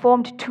be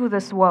conformed to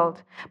this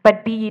world,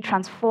 but be ye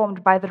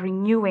transformed by the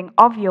renewing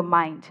of your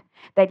mind,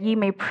 that ye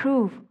may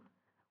prove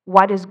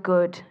what is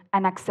good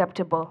and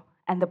acceptable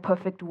and the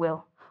perfect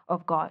will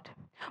of God.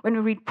 When we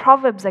read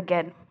Proverbs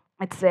again,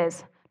 it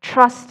says,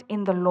 trust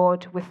in the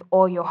Lord with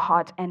all your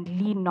heart and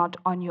lean not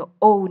on your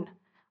own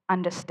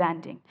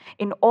understanding.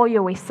 In all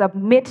your ways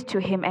submit to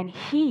him, and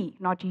he,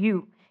 not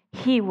you,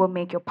 he will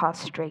make your path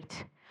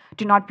straight.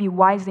 Do not be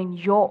wise in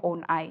your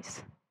own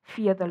eyes.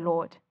 Fear the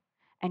Lord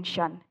and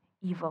shun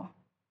evil.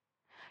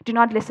 Do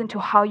not listen to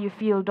how you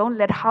feel. Don't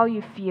let how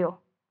you feel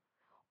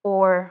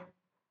or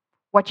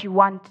what you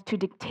want to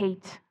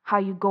dictate how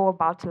you go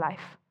about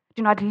life.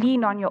 Do not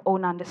lean on your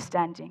own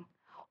understanding.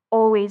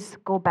 Always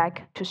go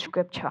back to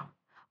Scripture.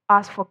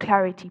 Ask for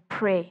clarity.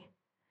 Pray.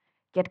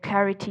 Get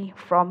clarity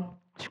from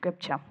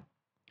Scripture.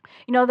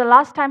 You know, the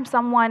last time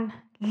someone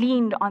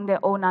leaned on their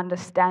own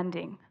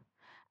understanding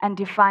and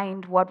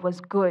defined what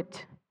was good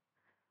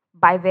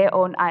by their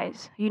own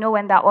eyes, you know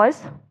when that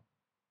was?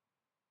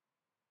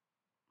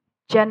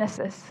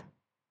 Genesis.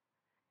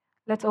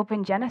 Let's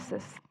open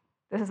Genesis.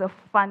 This is a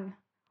fun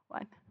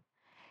one.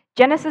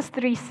 Genesis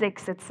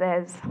 3:6, it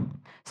says,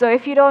 so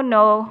if you don't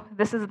know,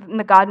 this is in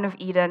the Garden of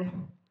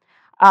Eden.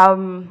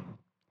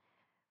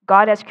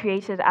 God has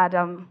created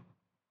Adam.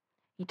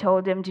 He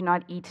told him, do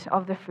not eat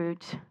of the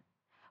fruit.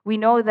 We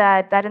know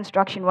that that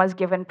instruction was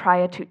given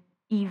prior to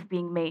Eve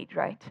being made,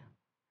 right?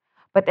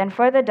 But then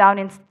further down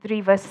in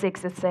 3 verse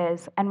 6, it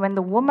says, and when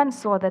the woman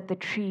saw that the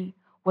tree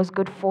was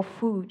good for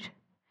food,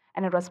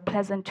 and it was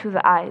pleasant to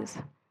the eyes,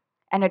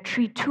 and a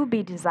tree to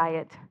be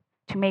desired,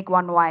 to make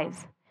one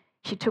wise,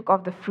 she took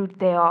of the fruit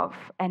thereof,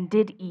 and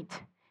did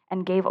eat,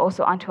 and gave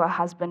also unto her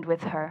husband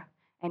with her,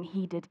 and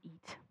he did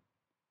eat.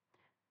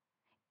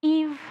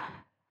 Eve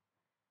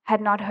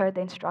had not heard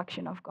the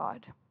instruction of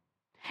God.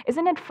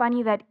 Isn't it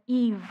funny that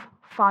Eve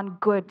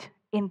found good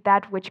in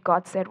that which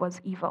God said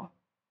was evil?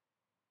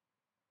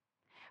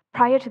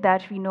 Prior to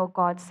that, we know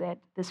God said,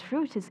 this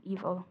fruit is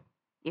evil.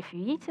 If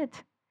you eat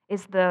it,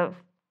 it's the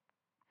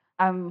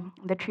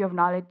tree of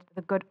knowledge,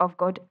 the good of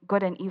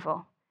good and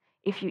evil.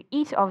 If you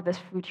eat of this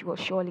fruit, you will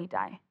surely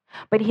die.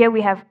 But here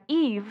we have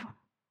Eve,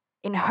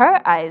 in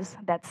her eyes,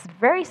 that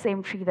very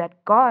same tree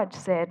that God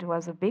said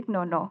was a big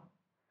no-no.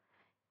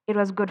 It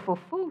was good for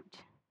food.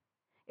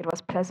 It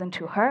was pleasant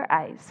to her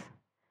eyes.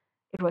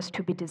 It was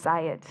to be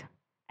desired,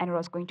 and it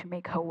was going to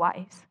make her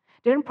wise.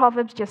 Didn't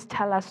Proverbs just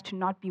tell us to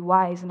not be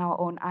wise in our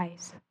own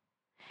eyes?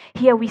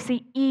 Here we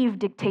see Eve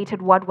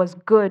dictated what was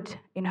good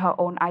in her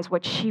own eyes,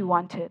 what she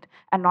wanted,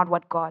 and not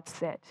what God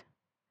said.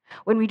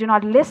 When we do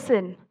not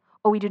listen,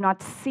 or we do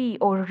not see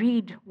or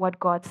read what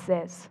God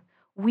says,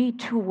 we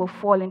too will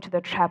fall into the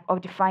trap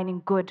of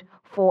defining good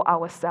for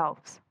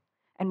ourselves.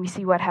 And we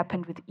see what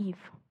happened with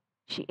Eve.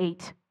 She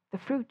ate the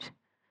fruit,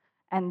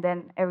 and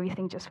then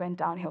everything just went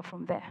downhill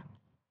from there.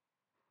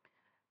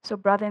 So,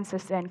 brother and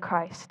sister in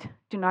Christ,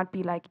 do not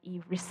be like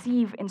Eve.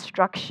 Receive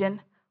instruction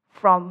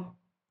from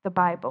the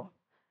Bible.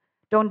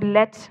 Don't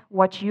let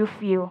what you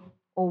feel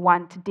or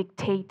want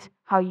dictate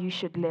how you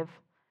should live,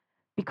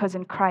 because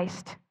in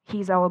Christ,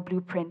 He's our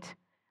blueprint,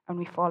 and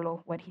we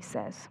follow what He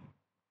says.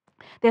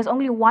 There's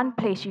only one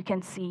place you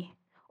can see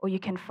or you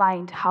can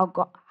find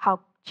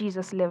how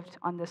Jesus lived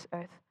on this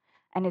earth,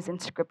 and is in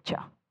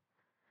Scripture.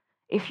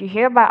 If you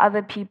hear by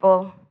other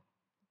people,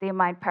 they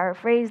might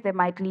paraphrase, they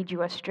might lead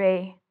you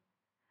astray,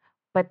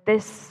 but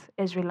this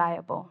is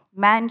reliable.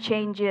 Man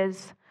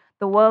changes.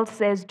 The world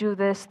says, do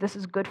this. This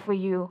is good for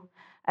you.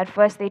 At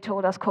first, they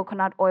told us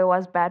coconut oil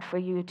was bad for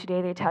you.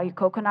 Today, they tell you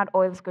coconut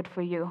oil is good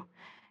for you.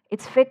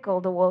 It's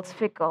fickle. The world's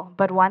fickle.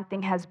 But one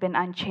thing has been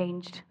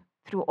unchanged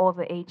through all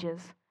the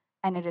ages,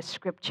 and it is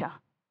Scripture.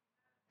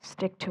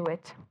 Stick to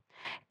it.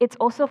 It's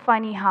also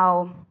funny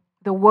how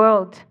the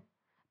world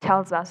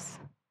tells us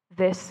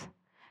this,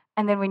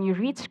 and then when you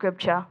read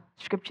Scripture,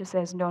 Scripture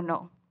says, no,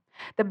 no.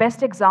 The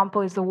best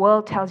example is the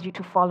world tells you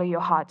to follow your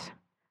heart.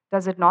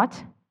 Does it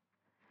not?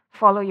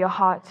 Follow your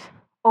heart.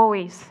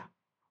 Always.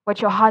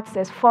 What your heart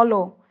says,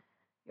 follow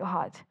your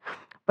heart.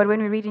 But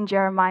when we read in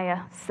Jeremiah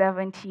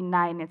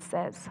 17:9, it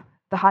says,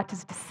 the heart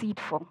is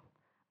deceitful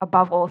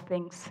above all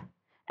things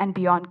and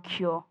beyond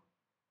cure.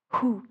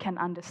 Who can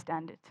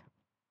understand it?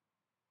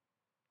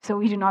 So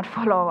we do not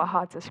follow our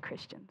hearts as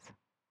Christians.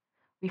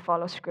 We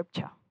follow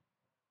Scripture.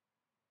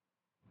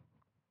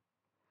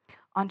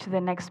 On to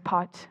the next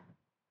part.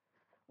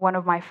 One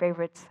of my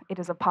favorites. It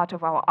is a part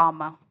of our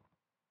armor.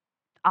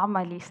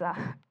 Armor,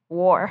 Lisa.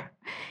 War.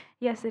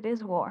 Yes, it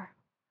is war.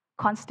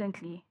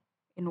 Constantly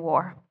in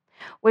war.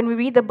 When we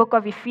read the book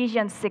of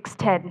Ephesians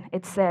 6:10,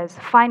 it says,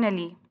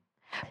 "Finally,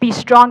 be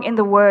strong in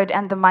the word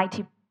and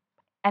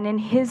in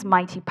his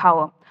mighty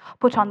power.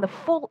 Put on the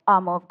full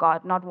armor of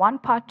God," not one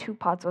part, 2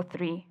 parts, or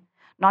 3.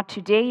 Not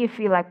today you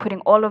feel like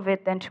putting all of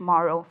it, then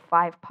tomorrow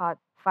 5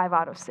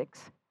 out of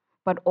 6.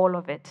 But all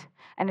of it.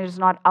 And it is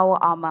not our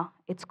armor,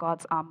 it's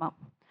God's armor.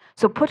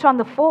 So put on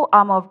the full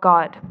armor of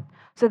God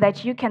so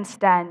that you can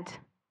stand,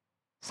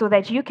 so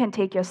that you can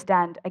take your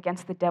stand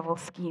against the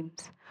devil's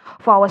schemes.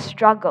 For our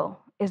struggle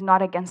is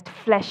not against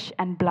flesh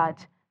and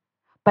blood,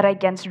 but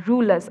against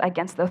rulers,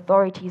 against the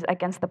authorities,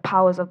 against the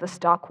powers of this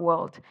dark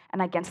world,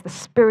 and against the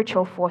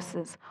spiritual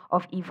forces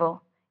of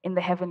evil in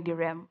the heavenly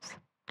realms.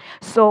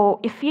 So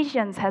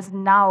Ephesians has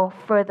now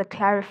further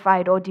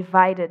clarified or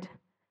divided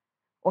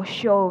or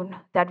shown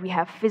that we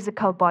have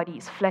physical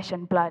bodies, flesh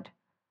and blood,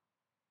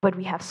 but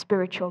we have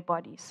spiritual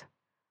bodies.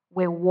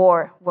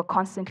 We're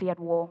constantly at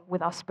war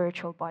with our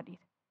spiritual body,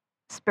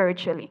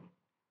 spiritually.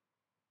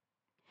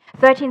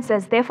 13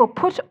 says, "Therefore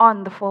put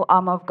on the full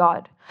armor of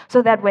God,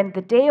 so that when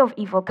the day of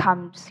evil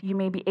comes, you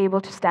may be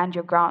able to stand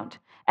your ground,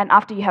 and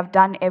after you have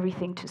done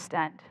everything, to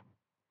stand."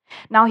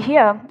 Now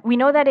here, we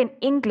know that in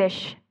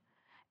English,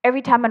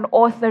 every time an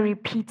author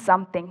repeats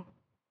something,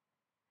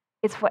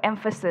 it's for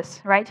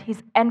emphasis, right?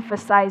 He's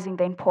emphasizing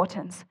the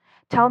importance.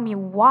 Tell me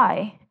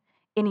why.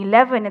 In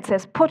 11, it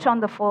says, "Put on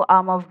the full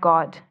armor of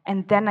God."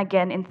 And then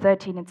again in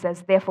 13, it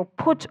says, "Therefore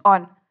put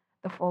on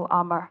the full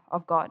armor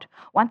of God."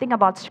 One thing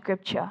about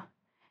Scripture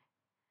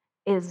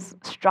is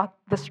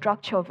the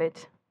structure of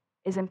it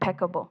is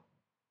impeccable.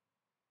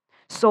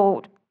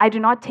 So I do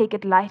not take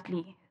it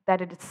lightly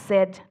that it is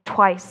said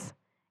twice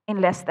in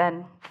less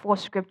than 4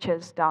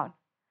 scriptures down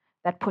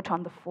that put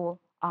on the full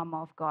armor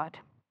of God.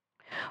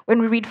 When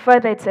we read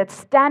further, it said,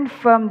 "Stand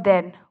firm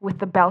then with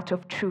the belt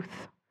of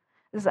truth."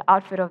 This is the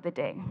outfit of the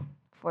day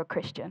for a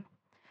Christian.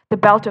 The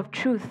belt of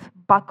truth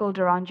buckled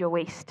around your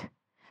waist,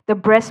 the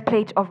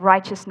breastplate of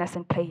righteousness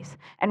in place,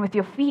 and with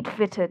your feet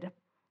fitted,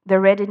 the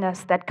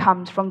readiness that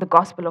comes from the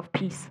gospel of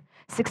peace.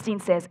 16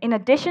 says, "In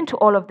addition to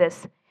all of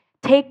this,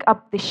 take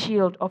up the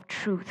shield of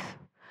truth,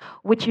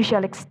 which you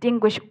shall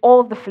extinguish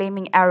all the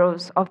flaming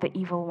arrows of the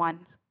evil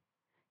one.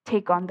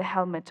 Take on the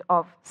helmet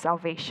of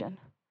salvation.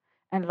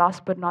 And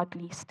last but not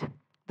least,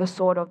 the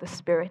sword of the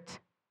Spirit,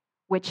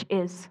 which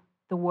is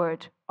the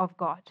word of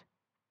God."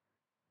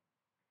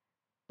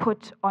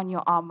 Put on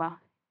your armor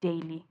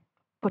daily.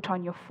 Put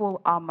on your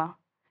full armor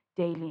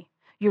daily.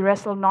 You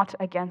wrestle not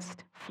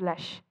against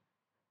flesh,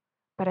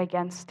 but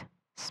against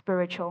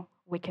spiritual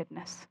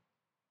wickedness.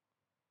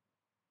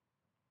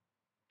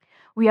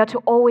 We are to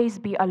always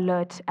be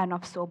alert and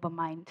of sober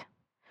mind.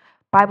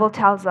 Bible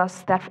tells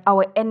us that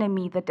our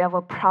enemy, the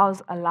devil,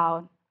 prowls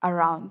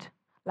around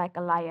like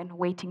a lion,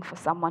 waiting for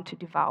someone to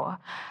devour.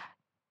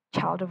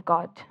 Child of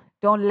God,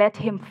 don't let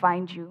him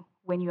find you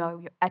when you are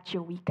at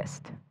your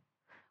weakest.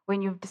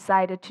 When you've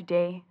decided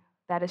today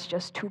that it's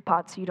just 2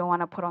 parts, you don't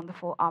want to put on the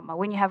full armor.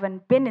 When you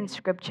haven't been in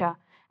Scripture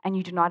and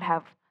you do not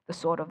have the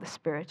sword of the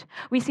Spirit.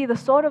 We see the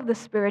sword of the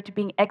Spirit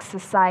being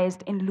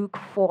exercised in Luke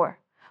 4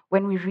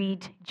 when we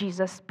read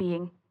Jesus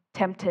being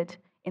tempted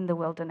in the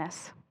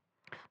wilderness.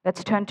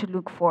 Let's turn to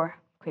Luke 4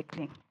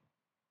 quickly.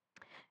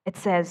 It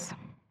says,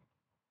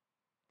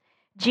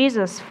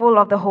 "Jesus, full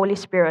of the Holy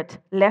Spirit,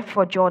 left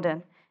for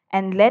Jordan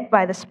and led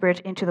by the Spirit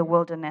into the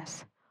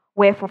wilderness,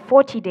 where for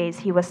 40 days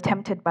he was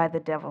tempted by the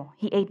devil.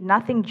 He ate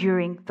nothing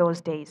during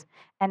those days,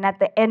 and at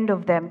the end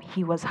of them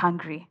he was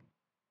hungry.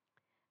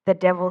 The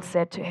devil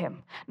said to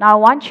him." Now I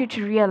want you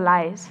to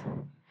realize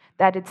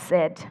that it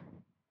said,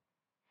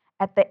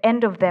 at the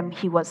end of them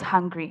he was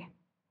hungry.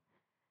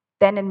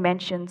 Then it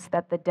mentions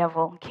that the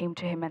devil came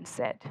to him and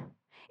said.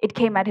 It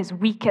came at his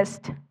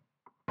weakest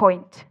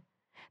point.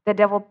 The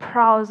devil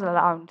prowls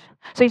around.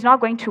 So he's not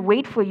going to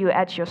wait for you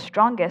at your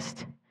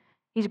strongest.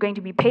 He's going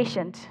to be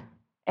patient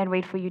and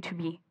wait for you to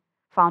be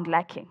found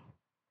lacking.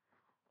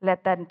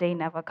 Let that day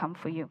never come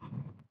for you.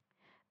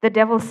 The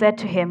devil said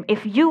to him,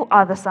 "If you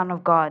are the Son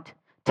of God,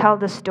 tell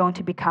the stone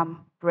to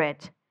become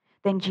bread."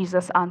 Then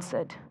Jesus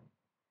answered,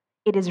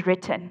 "It is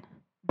written."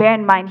 Bear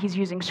in mind, he's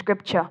using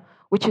Scripture,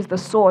 which is the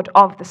sword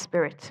of the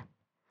Spirit.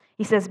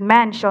 He says,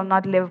 "Man shall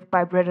not live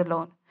by bread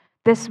alone."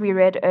 This we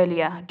read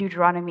earlier,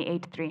 Deuteronomy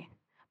 8:3.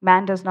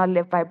 Man does not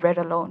live by bread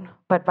alone,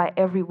 but by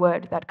every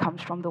word that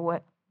comes from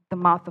the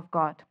mouth of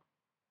God.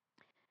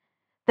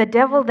 The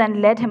devil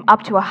then led him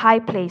up to a high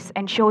place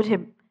and showed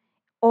him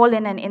all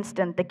in an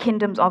instant the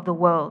kingdoms of the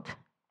world.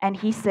 And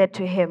he said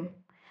to him,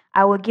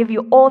 "I will give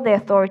you all their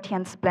authority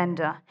and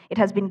splendor. It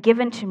has been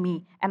given to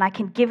me, and I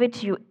can give it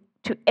to you,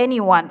 to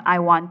anyone I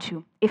want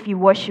to. If you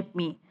worship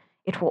me,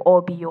 it will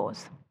all be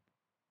yours."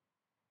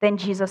 Then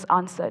Jesus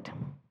answered,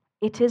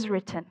 "It is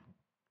written,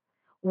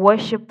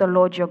 worship the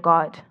Lord your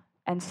God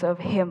and serve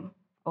him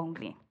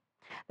only.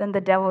 Then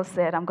the devil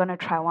said, I'm going to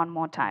try one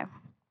more time.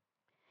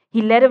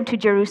 He led him to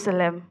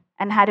Jerusalem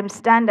and had him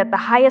stand at the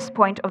highest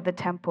point of the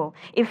temple.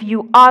 If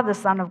you are the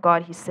Son of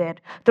God, he said,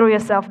 throw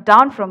yourself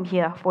down from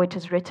here, for it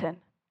is written,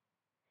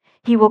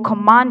 He will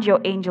command your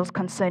angels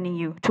concerning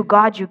you to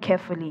guard you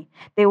carefully.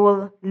 They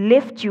will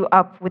lift you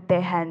up with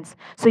their hands,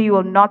 so you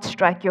will not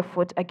strike your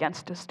foot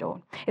against a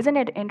stone. Isn't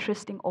it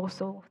interesting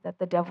also that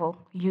the devil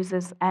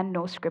uses and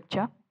knows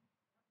scripture?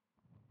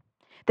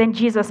 Then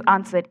Jesus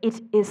answered,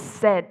 it is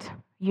said,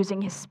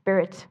 using his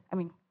spirit,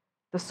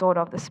 the sword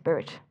of the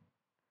Spirit,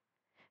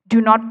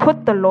 do not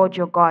put the Lord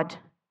your God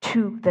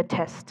to the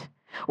test.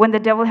 When the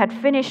devil had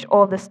finished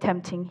all this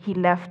tempting, he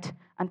left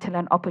until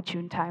an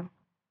opportune time.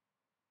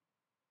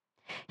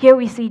 Here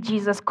we see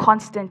Jesus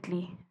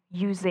constantly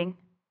using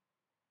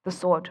the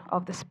sword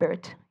of the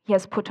Spirit. He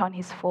has put on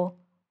his full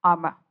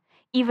armor.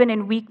 Even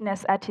in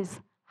weakness at his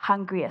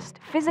hungriest.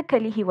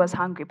 Physically, he was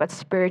hungry, but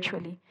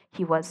spiritually,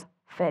 he was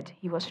fed.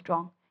 He was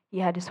strong. He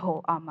had his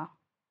whole armor.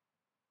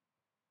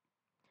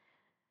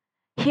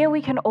 Here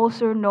we can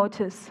also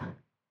notice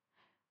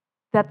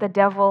that the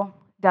devil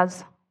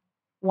does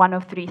one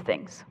of three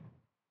things.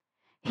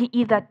 He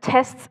either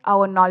tests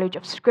our knowledge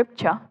of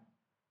Scripture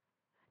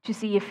to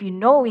see if you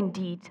know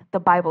indeed the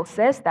Bible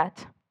says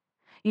that.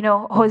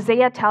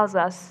 Hosea tells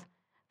us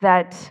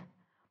that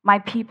my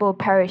people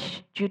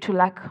perish due to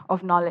lack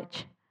of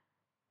knowledge.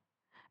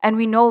 And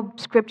we know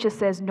Scripture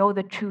says, know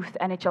the truth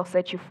and it shall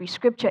set you free.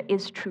 Scripture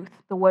is truth.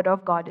 The Word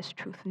of God is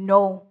truth.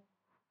 Know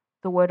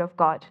the Word of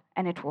God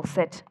and it will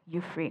set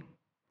you free.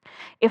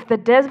 If the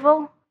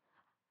devil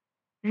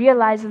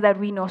realizes that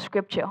we know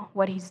Scripture,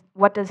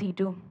 what does he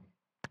do?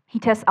 He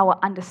tests our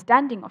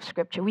understanding of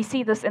Scripture. We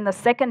see this in the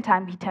second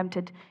time he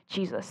tempted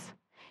Jesus.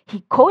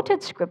 He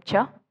quoted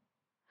Scripture,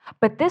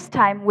 but this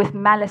time with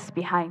malice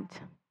behind.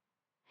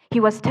 He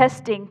was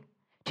testing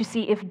to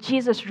see if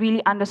Jesus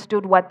really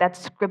understood what that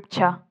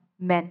Scripture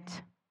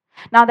meant.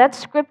 Now, that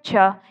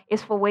Scripture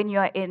is for when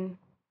you're in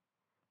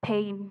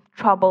pain,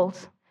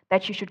 troubles,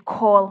 that you should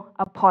call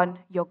upon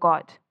your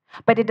God.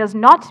 But it does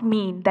not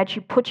mean that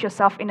you put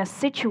yourself in a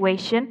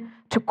situation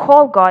to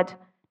call God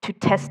to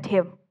test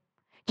him.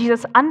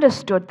 Jesus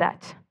understood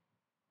that.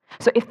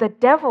 So if the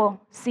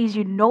devil sees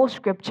you know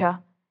Scripture,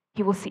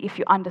 he will see if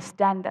you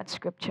understand that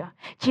Scripture.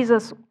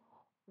 Jesus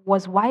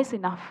was wise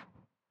enough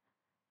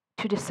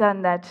to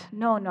discern that,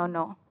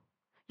 no.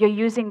 You're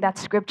using that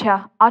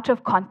Scripture out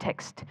of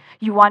context.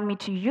 You want me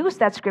to use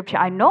that Scripture.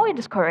 I know it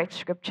is correct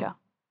Scripture.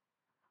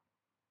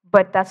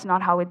 But that's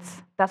not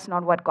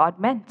what God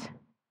meant.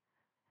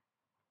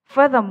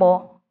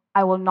 Furthermore,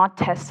 I will not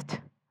test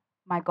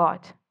my God.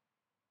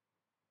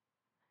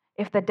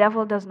 If the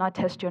devil does not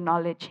test your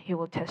knowledge, he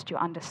will test your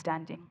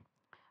understanding.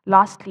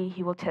 Lastly,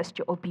 he will test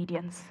your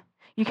obedience.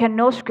 You can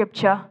know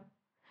Scripture,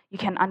 you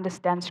can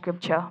understand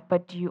Scripture,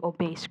 but do you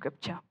obey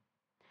Scripture?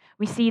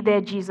 We see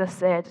there Jesus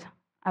said,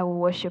 I will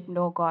worship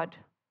no God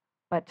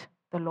but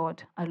the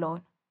Lord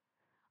alone.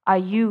 Are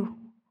you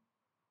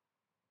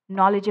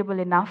knowledgeable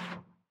enough,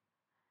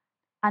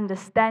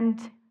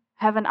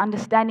 have an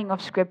understanding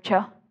of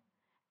Scripture,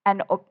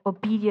 and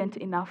obedient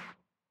enough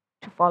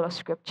to follow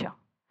Scripture?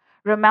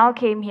 Ramel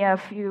came here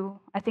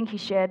he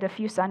shared a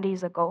few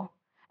Sundays ago,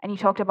 and he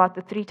talked about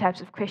the three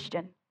types of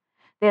Christian.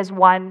 There's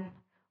one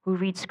who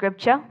reads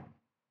Scripture,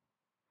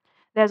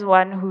 there's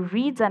one who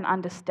reads and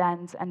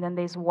understands, and then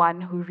there's one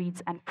who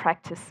reads and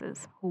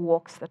practices, who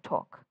walks the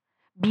talk.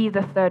 Be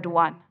the third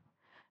one.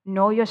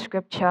 Know your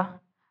Scripture,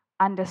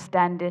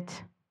 understand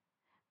it,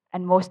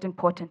 and most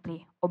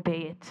importantly,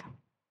 obey it.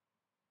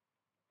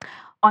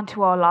 On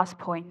to our last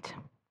point.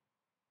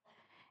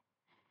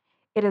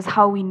 It is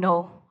how we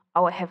know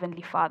our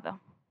Heavenly Father.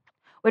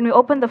 When we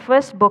open the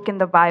first book in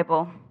the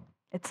Bible,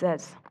 it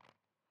says,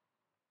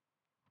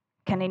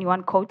 can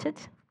anyone quote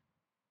it?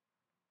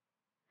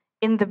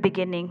 In the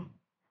beginning,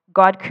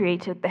 God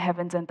created the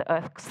heavens and the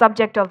earth.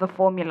 Subject of the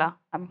formula.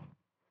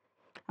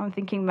 I'm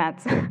thinking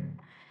maths.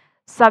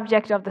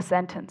 Subject of the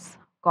sentence,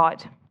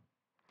 God.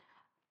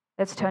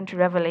 Let's turn to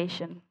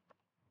Revelation.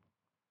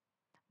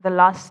 The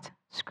last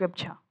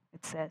scripture,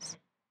 it says,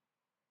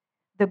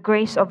 the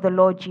grace of the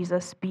Lord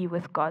Jesus be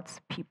with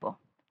God's people.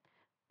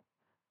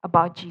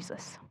 About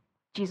Jesus.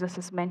 Jesus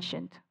is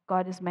mentioned.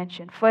 God is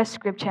mentioned. First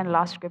scripture and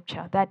last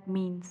scripture. That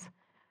means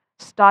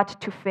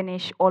start to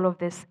finish, all of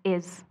this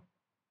is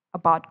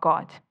about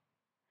God.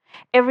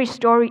 Every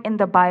story in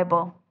the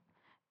Bible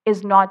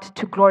is not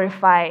to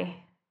glorify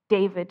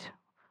David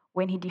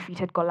when he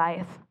defeated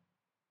Goliath.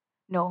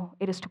 No,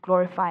 it is to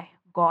glorify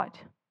God.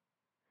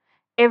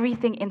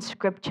 Everything in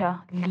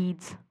Scripture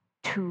leads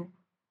to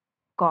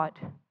God.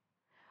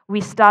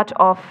 We start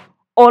off,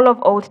 all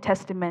of Old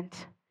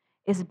Testament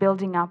is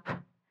building up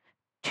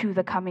to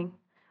the coming,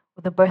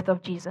 or the birth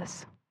of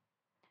Jesus.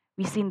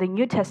 We see in the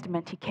New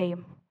Testament he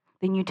came.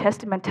 The New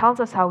Testament tells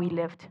us how he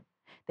lived.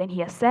 Then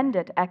he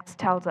ascended, Acts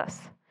tells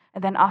us.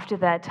 And then after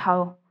that,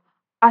 how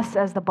us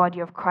as the body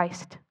of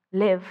Christ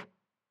live,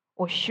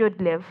 or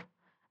should live.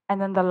 And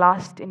then the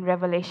last in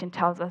Revelation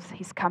tells us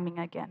he's coming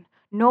again.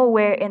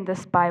 Nowhere in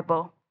this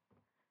Bible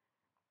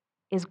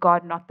is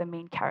God not the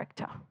main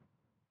character?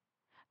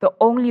 The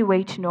only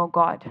way to know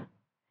God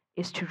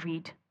is to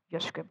read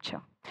your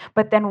scripture.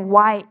 But then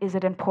why is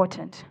it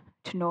important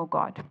to know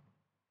God?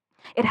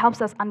 It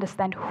helps us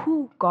understand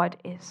who God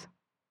is.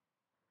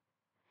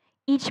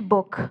 Each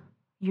book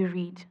you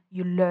read,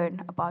 you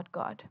learn about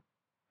God.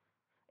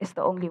 It's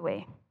the only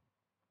way.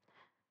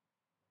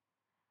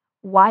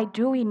 Why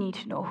do we need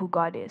to know who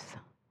God is?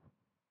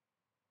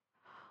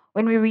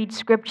 When we read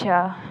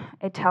scripture,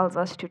 it tells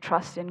us to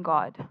trust in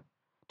God,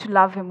 to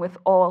love Him with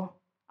all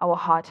our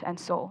heart and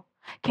soul.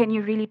 Can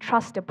you really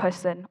trust a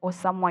person or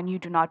someone you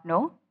do not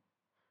know?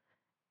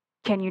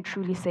 Can you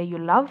truly say you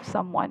love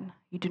someone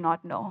you do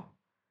not know?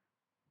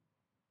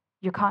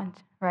 You can't,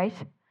 right?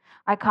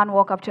 I can't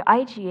walk up to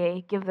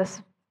IGA, give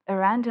this a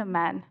random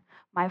man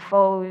my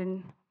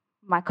phone,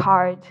 my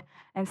card,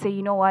 and say,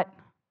 you know what,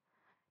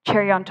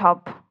 cherry on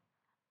top,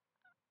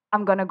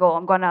 I'm going to go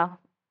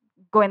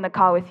in the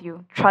car with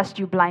you, trust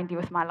you blindly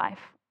with my life.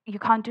 You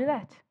can't do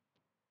that.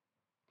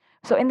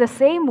 So in the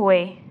same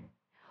way,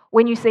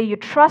 when you say you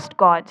trust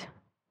God,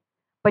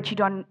 but you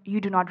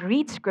do not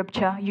read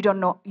scripture, you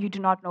do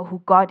not know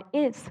who God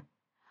is,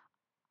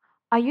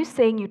 are you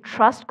saying you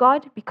trust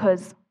God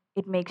because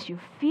it makes you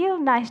feel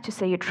nice to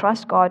say you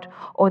trust God,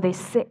 or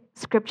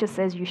scripture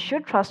says you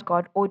should trust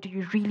God, or do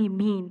you really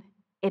mean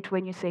it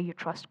when you say you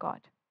trust God?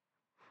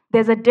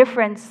 There's a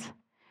difference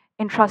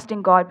in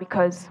trusting God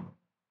because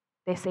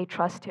they say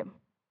trust Him.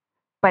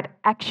 But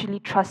actually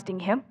trusting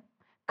Him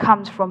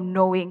comes from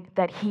knowing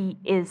that He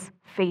is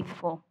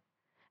faithful.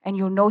 And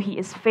you'll know He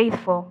is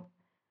faithful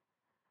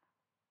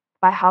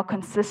by how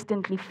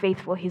consistently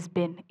faithful He's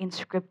been in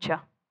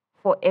Scripture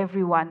for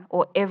everyone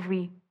or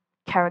every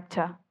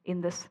character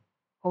in this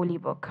holy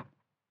book.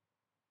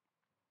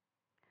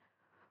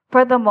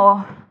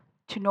 Furthermore,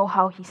 to know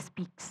how He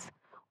speaks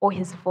or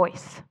His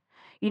voice.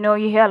 You know,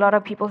 you hear a lot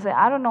of people say,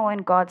 I don't know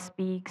when God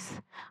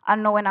speaks. I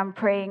don't know when I'm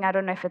praying. I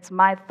don't know if it's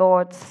my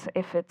thoughts,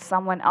 if it's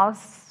someone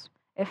else,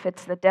 if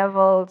it's the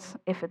devil's,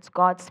 if it's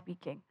God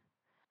speaking.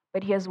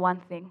 But here's one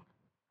thing.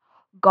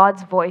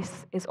 God's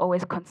voice is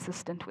always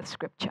consistent with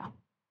Scripture.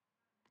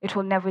 It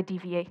will never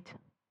deviate.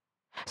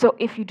 So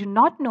if you do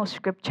not know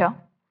Scripture,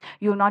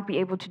 you will not be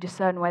able to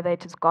discern whether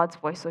it is God's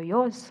voice or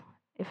yours,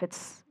 if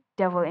it's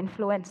devil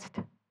influenced.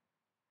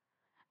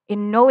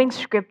 In knowing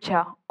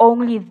Scripture,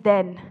 only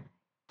then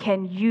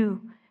can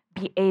you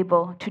be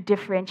able to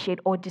differentiate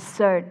or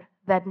discern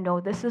that, no,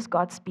 this is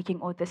God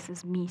speaking or this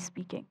is me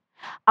speaking.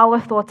 Our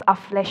thoughts are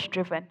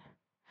flesh-driven.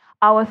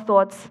 Our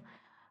thoughts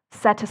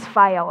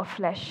satisfy our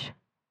flesh.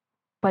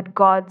 But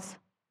God's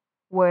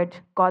word,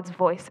 God's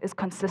voice is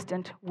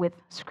consistent with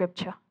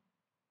Scripture.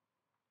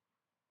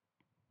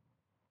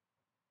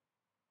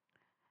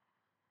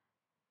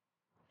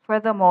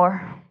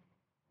 Furthermore,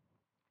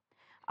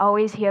 I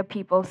always hear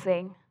people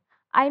saying,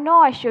 I know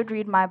I should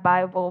read my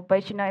Bible,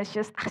 but you know, it's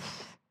just,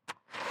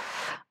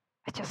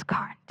 I just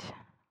can't.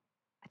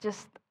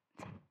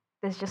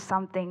 There's just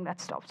something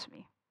that stops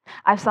me.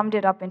 I've summed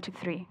it up into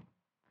 3.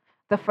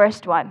 The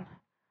first one,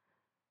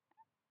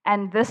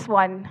 and this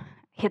one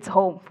hits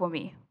home for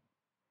me.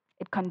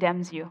 It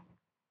condemns you.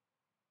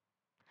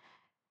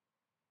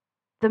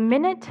 The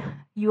minute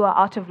you are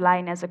out of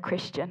line as a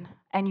Christian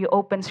and you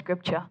open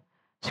Scripture,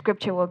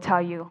 Scripture will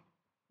tell you,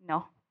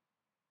 no.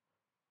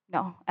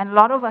 No. And a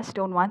lot of us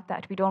don't want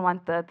that. We don't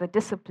want the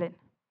discipline.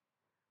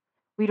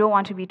 We don't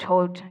want to be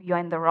told you're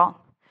in the wrong.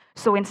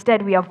 So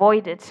instead, we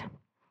avoid it.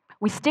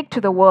 We stick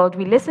to the world.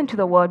 We listen to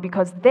the world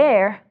because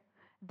there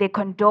they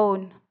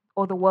condone,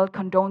 or the world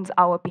condones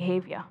our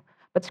behavior.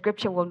 But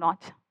Scripture will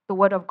not. The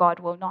Word of God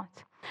will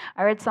not.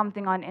 I read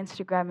something on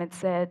Instagram. It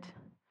said,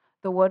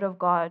 the Word of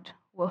God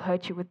will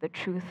hurt you with the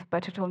truth,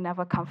 but it will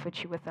never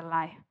comfort you with a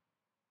lie.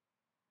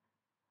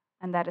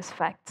 And that is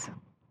fact.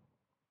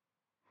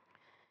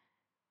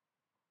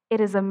 It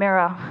is a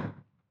mirror.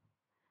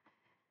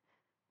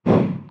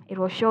 It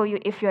will show you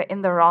if you're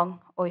in the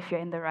wrong or if you're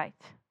in the right.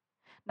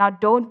 Now,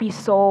 don't be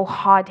so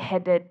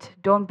hard-headed.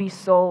 Don't be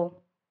so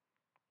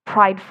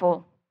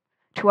prideful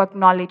to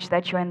acknowledge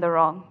that you're in the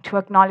wrong, to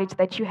acknowledge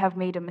that you have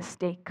made a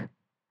mistake.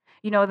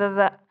 You know,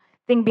 the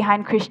thing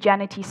behind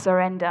Christianity,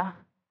 surrender,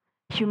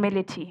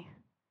 humility.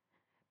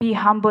 Be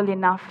humble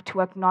enough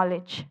to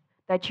acknowledge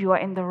that you are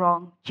in the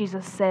wrong.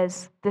 Jesus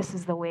says, this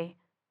is the way.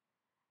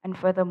 And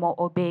furthermore,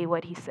 obey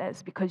what He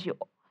says, because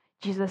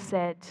Jesus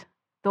said,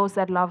 those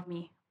that love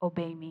me,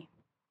 obey me.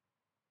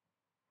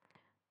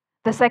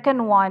 The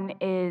second one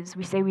is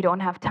we say we don't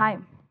have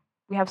time.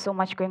 We have so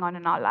much going on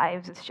in our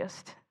lives. It's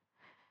just,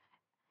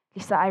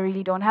 Lisa, I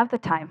really don't have the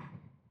time.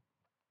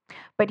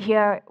 But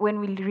here, when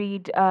we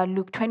read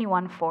Luke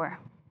 21:4, let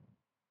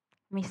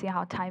me see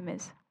how time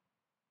is.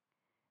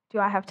 Do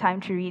I have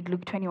time to read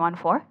Luke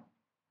 21:4?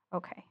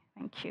 Okay,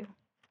 thank you.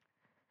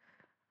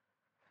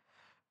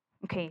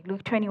 Okay,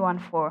 Luke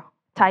 21:4,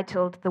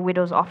 titled The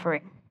Widow's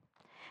Offering.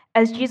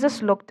 As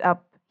Jesus looked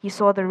up, He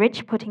saw the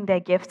rich putting their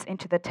gifts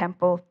into the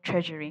temple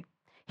treasury.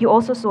 He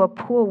also saw a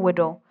poor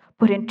widow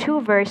put in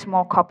 2 very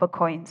small copper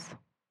coins.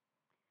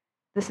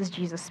 This is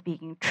Jesus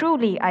speaking.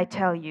 Truly, I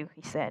tell you,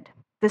 He said,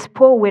 This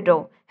poor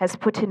widow has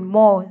put in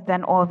more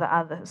than all the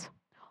others.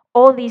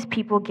 All these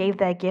people gave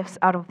their gifts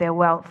out of their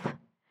wealth,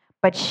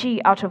 but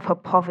she, out of her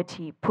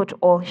poverty, put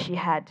all she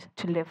had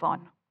to live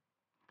on.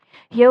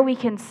 Here we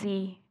can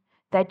see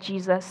that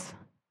Jesus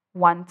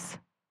wants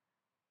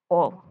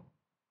all,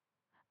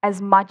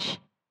 as much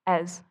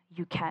as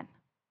you can.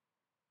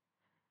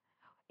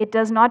 It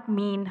does not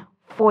mean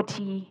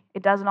 40,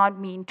 it does not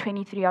mean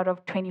 23 out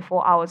of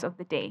 24 hours of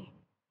the day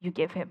you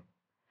give him,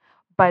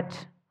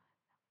 but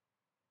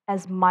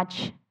as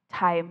much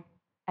time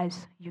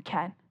as you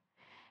can.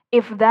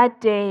 If that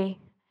day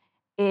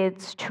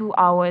it's 2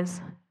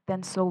 hours,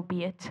 then so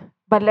be it.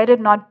 But let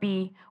it not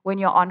be when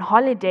you're on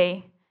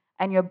holiday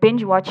and you're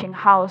binge watching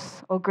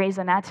House or Grey's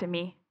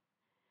Anatomy,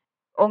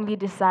 only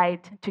decide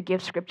to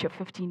give scripture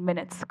 15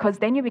 minutes, because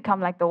then you become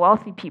like the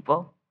wealthy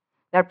people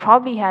that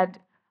probably had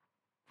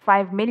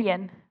 5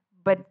 million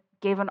but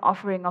gave an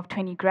offering of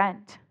 20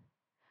 grand.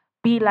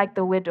 Be like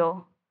the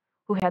widow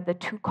who had the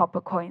 2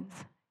 copper coins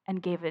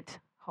and gave it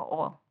her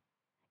all.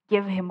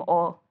 Give him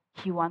all.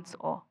 He wants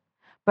all.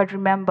 But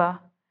remember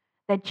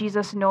that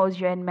Jesus knows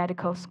you're in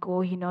medical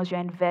school. He knows you're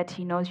in vet.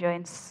 He knows you're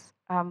in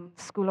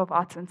School of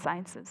Arts and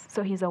Sciences.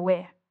 So he's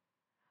aware.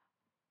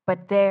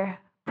 But there,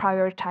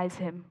 prioritize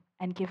him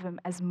and give him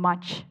as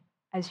much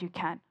as you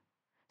can.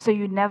 So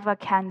you never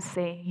can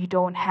say you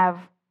don't have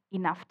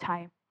enough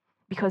time,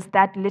 because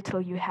that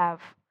little you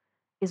have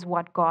is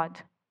what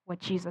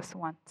Jesus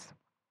wants.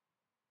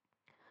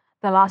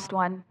 The last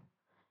one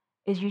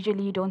is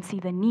usually you don't see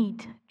the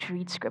need to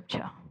read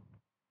scripture.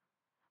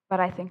 But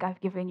I think I've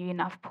given you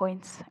enough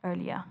points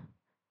earlier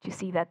to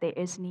see that there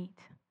is need,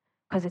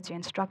 because it's your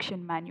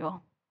instruction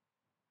manual.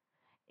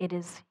 It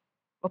is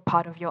a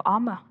part of your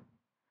armor,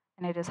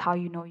 and it is how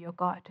you know your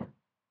God.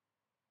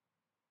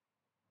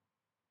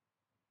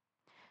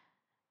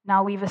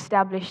 Now we've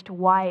established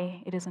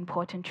why it is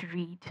important to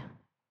read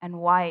and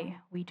why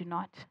we do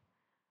not.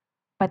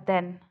 But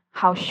then,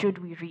 how should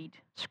we read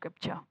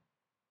scripture?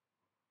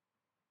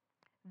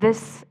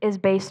 This is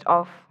based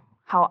off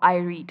how I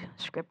read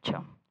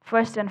scripture.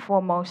 First and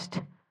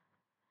foremost,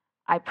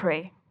 I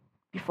pray.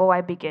 Before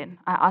I begin,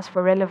 I ask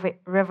for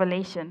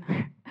revelation.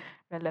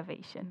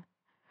 Revelation.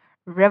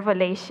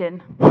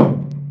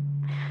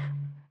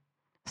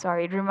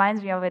 Sorry, it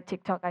reminds me of a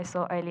TikTok I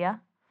saw earlier.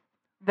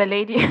 The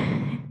lady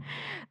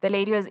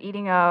was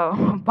eating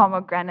a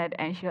pomegranate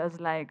and she was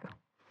like,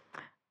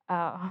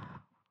 what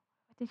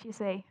did she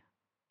say?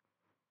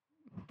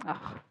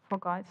 Oh,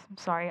 forgot. I'm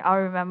sorry. I'll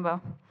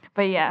remember.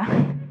 But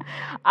yeah,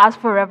 ask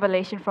for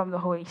revelation from the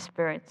Holy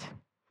Spirit.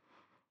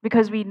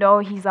 Because we know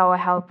he's our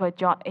helper.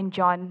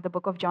 John, the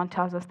book of John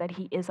tells us that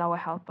he is our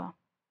helper.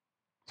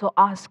 So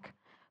ask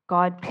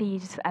God,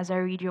 please, as I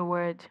read your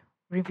word,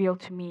 reveal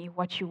to me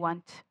what you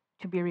want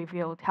to be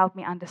revealed. Help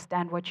me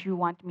understand what you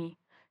want me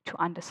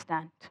to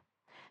understand.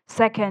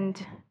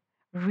 Second,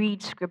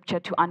 read scripture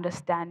to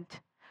understand.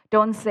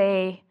 Don't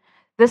say,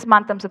 this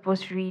month I'm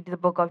supposed to read the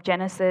book of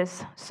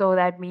Genesis, so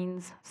that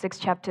means 6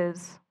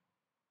 chapters.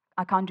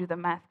 I can't do the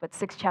math, but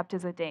 6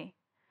 chapters a day.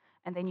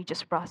 And then you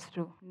just browse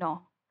through.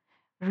 No.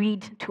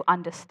 Read to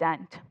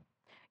understand.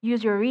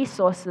 Use your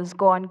resources.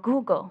 Go on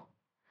Google.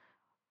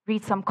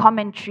 Read some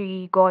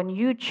commentary. Go on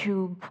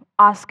YouTube.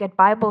 Ask at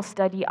Bible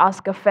study.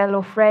 Ask a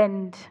fellow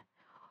friend.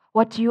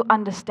 What do you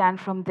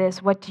understand from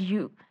this? What do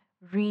you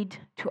read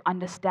to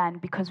understand?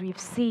 Because we've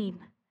seen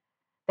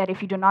that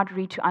if you do not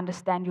read to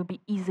understand, you'll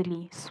be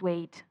easily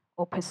swayed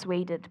or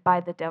persuaded by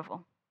the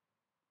devil.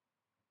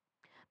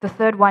 The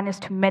third one is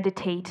to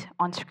meditate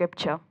on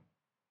scripture.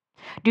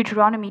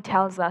 Deuteronomy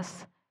tells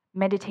us,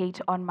 meditate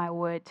on my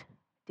word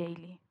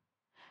daily.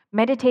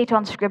 Meditate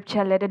on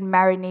scripture, let it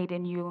marinate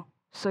in you.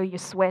 So you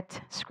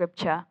sweat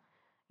scripture,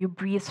 you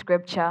breathe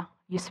scripture,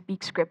 you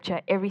speak scripture.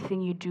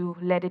 Everything you do,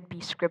 let it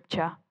be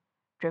scripture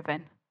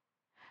driven.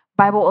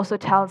 Bible also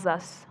tells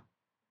us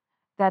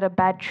that a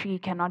bad tree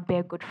cannot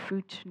bear good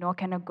fruit, nor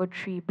can a good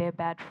tree bear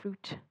bad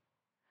fruit.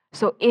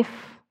 So if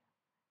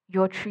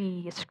your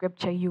tree is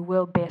scripture, you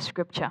will bear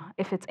scripture.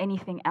 If it's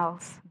anything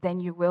else, then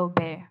you will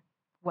bear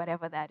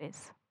whatever that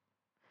is.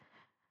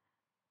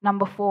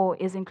 Number 4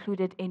 is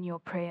included in your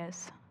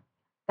prayers.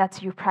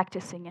 That's you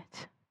practicing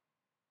it.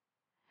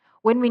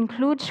 When we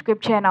include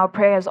scripture in our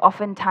prayers,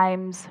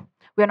 oftentimes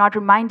we're not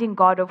reminding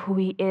God of who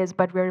he is,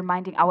 but we're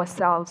reminding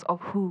ourselves of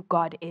who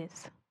God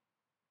is.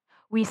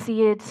 We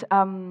see it,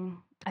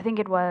 I think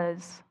it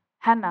was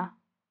Hannah.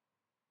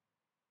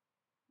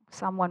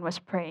 Someone was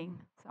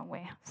praying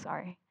somewhere,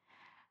 sorry.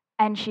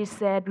 And she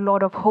said,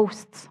 Lord of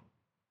hosts.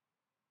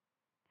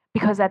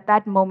 Because at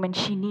that moment,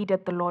 she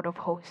needed the Lord of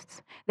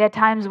hosts. There are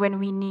times when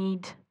we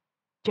need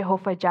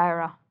Jehovah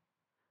Jireh.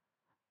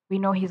 We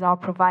know he's our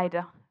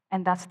provider,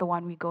 and that's the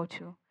one we go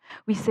to.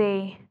 We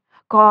say,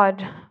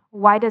 God,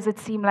 why does it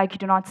seem like you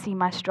do not see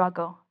my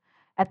struggle?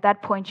 At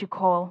that point, you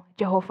call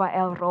Jehovah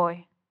El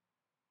Roi,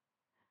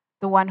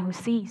 the one who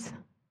sees.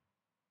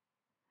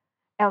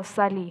 El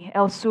Sali,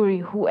 El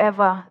Suri,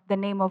 whoever the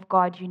name of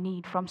God you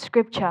need from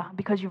Scripture,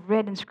 because you've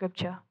read in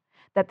Scripture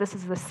that this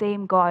is the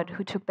same God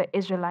who took the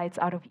Israelites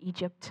out of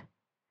Egypt,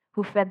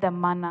 who fed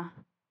them manna,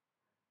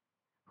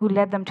 who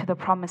led them to the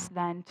promised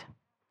land.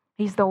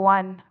 He's the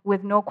one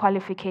with no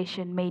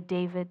qualification made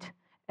David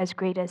as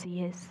great as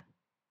he is.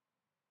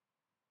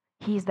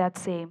 He's that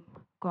same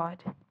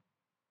God.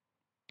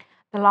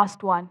 The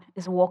last one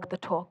is walk the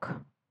talk,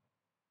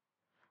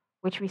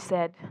 which we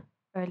said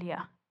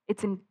earlier.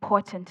 It's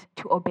important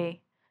to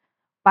obey.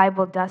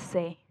 Bible does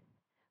say,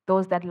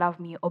 those that love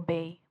me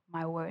obey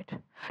my word.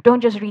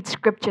 Don't just read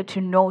scripture to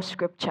know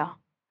scripture,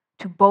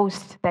 to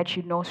boast that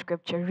you know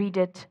scripture. Read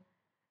it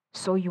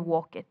so you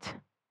walk it.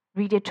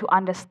 Read it to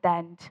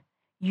understand.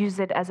 Use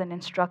it as an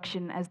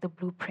instruction, as the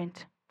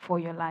blueprint for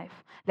your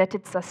life. Let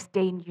it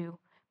sustain you,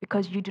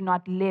 because you do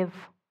not live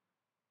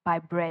by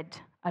bread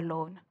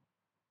alone,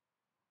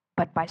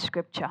 but by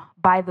scripture,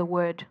 by the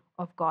word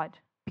of God,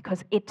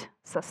 because it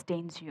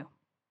sustains you.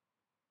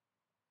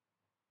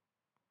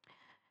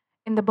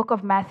 In the book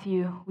of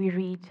Matthew, we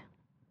read,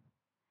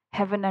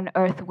 heaven and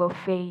earth will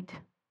fade,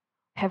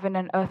 heaven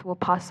and earth will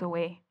pass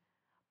away,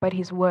 but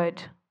his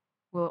word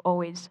will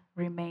always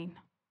remain.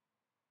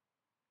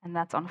 And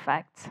that's on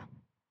facts.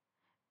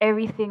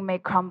 Everything may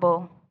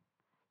crumble,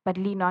 but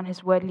lean on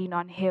his word, lean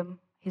on him.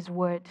 His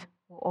word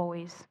will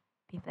always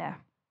be there.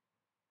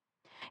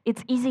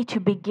 It's easy to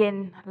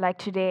begin like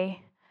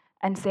today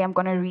and say, I'm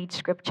going to read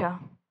scripture.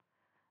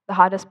 The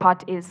hardest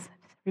part is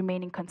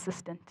remaining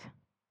consistent.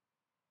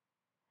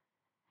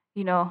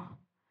 You know,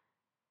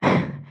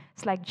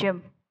 it's like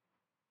gym.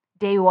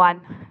 Day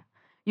one,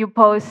 you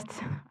post,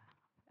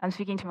 I'm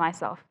speaking to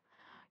myself.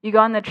 You go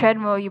on the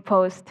treadmill, you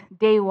post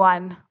day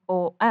one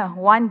or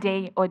 1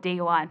 day or day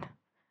one.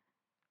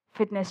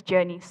 Fitness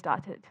journey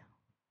started.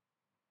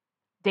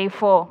 Day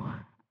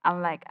 4,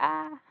 I'm like,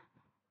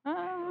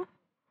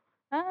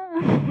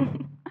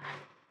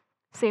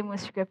 Same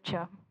with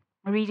scripture.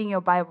 Reading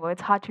your Bible,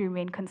 it's hard to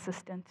remain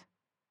consistent,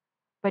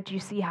 but you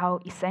see how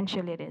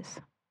essential it is.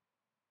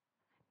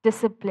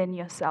 Discipline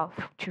yourself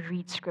to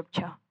read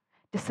scripture.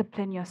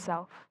 Discipline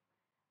yourself,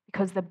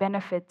 because the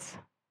benefits,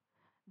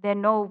 there are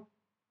no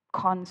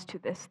cons to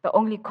this. The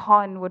only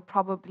con would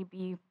probably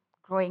be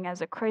growing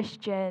as a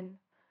Christian,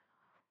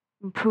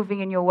 improving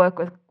in your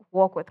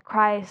walk with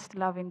Christ,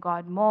 loving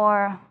God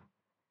more.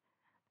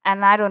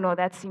 And I don't know,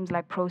 that seems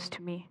like pros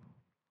to me.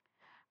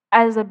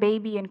 As a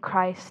baby in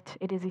Christ,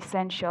 it is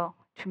essential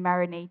to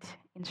marinate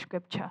in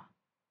scripture.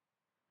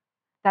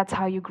 That's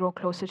how you grow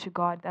closer to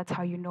God. That's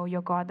how you know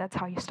your God. That's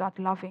how you start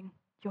loving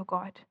your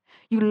God.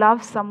 You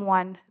love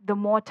someone the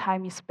more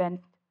time you spend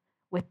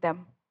with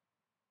them.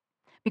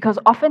 Because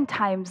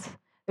oftentimes,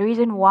 the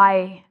reason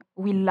why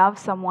we love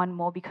someone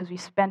more because we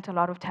spent a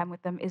lot of time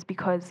with them is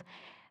because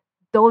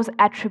those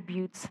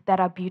attributes that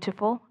are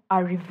beautiful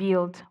are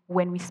revealed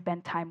when we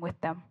spend time with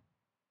them.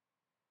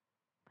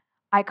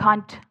 I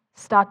can't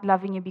start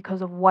loving you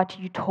because of what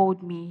you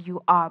told me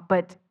you are,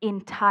 but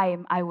in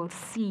time I will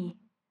see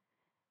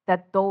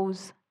that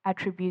those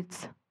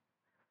attributes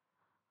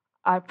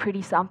are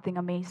pretty something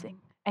amazing.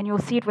 And you'll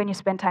see it when you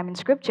spend time in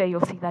scripture.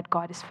 You'll see that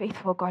God is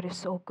faithful, God is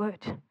so good.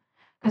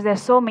 Because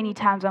there's so many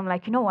times I'm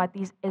like, you know what,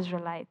 these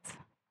Israelites,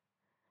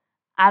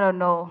 I don't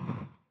know.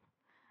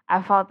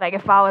 I felt like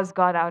if I was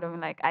God, I would have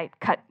been like, I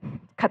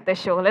cut the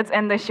show. Let's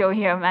end the show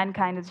here.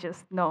 Mankind is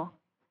just, no.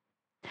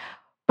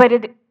 But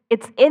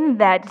it's in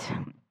that,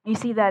 you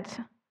see that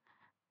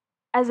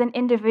as an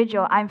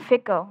individual, I'm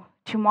fickle.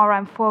 Tomorrow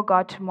I'm for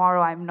God,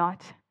 tomorrow I'm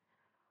not.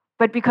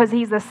 But because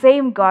he's the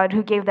same God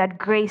who gave that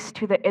grace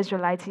to the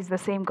Israelites, he's the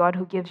same God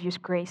who gives you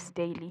grace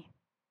daily.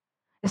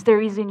 It's the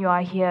reason you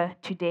are here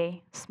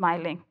today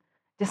smiling,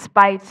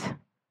 despite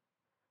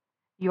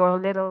your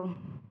little,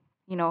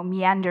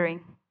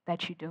 meandering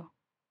that you do.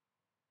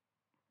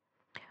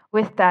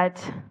 With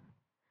that,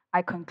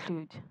 I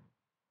conclude.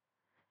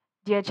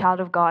 Dear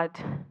child of God,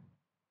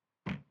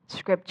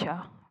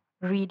 scripture,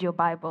 read your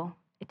Bible.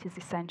 It is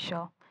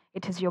essential.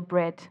 It is your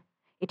bread.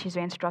 It is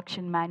your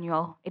instruction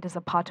manual. It is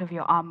a part of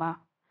your armor.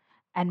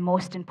 And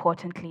most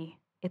importantly,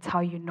 it's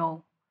how you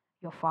know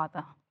your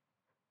Father.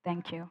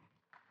 Thank you.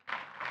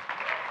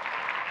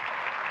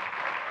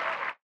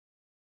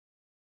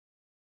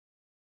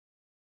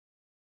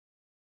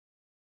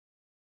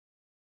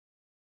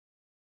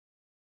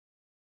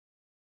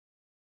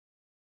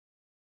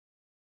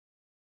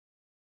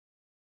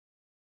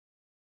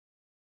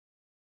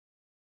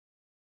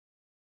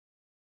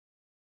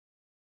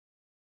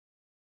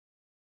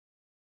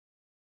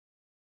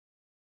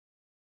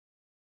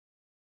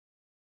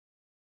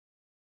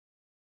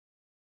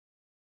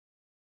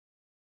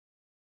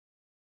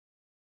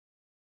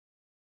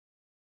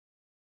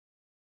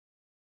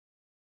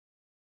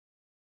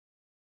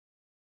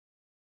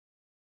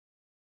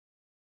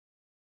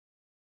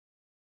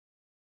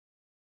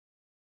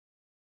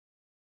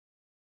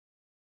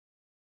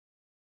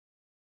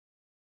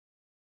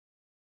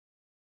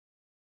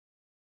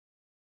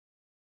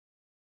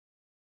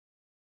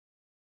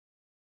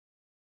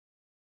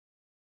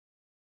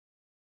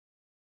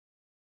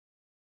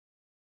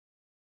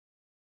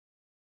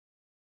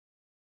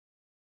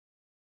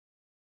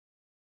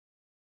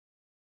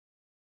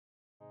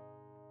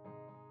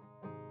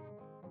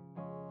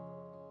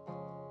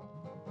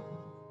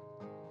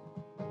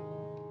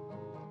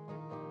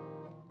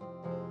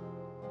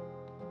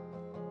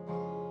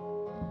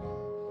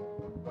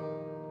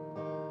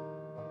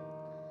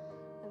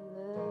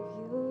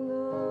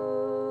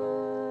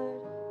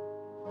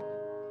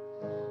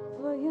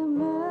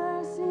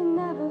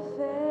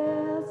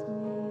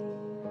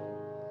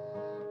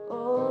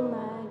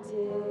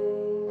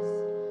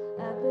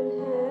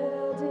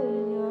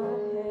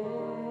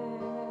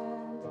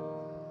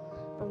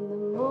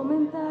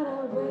 that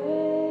I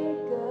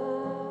wake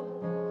up,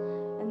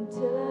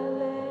 until I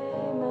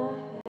lay my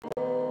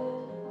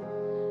head,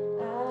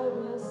 I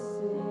will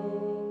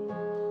sing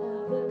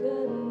of the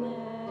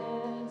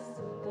goodness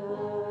of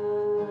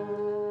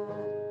God.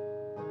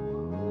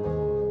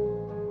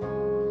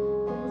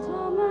 And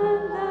all my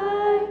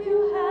life you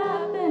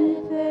have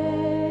been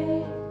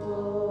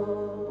faithful.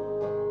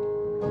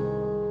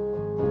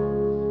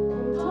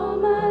 And all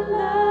my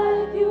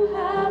life you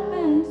have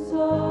been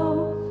so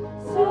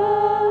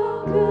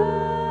good.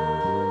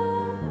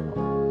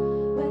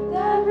 With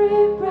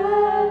every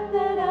breath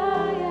that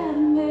I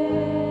am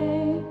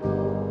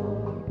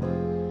able,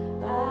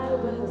 I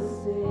will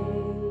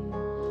sing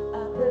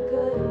of the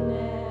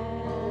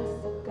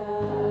goodness of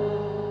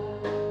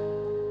God.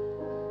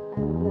 I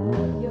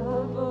love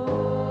your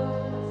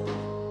voice.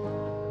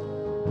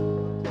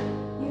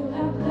 You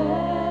have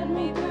led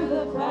me through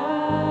the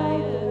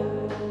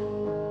fire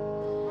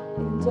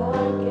in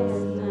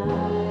darkest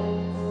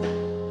nights.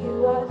 You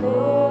are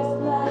there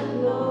like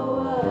no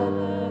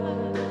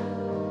other.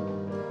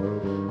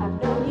 I've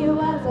known you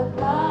as a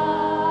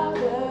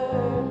father.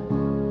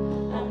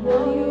 I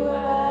know you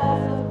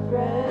as a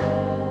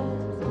friend,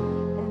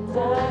 and I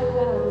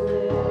will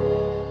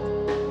live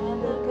in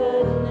the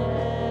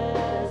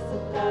goodness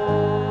of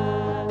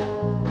God.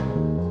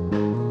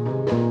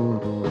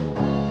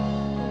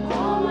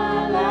 All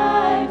my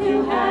life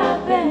you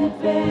have been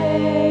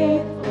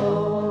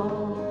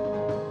faithful.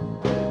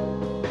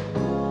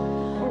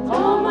 And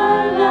all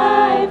my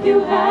life you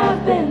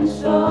have been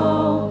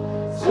so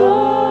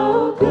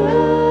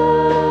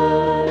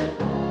good.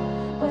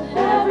 With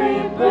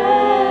every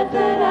breath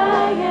that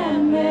I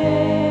am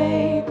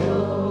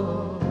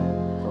able,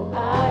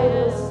 I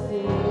will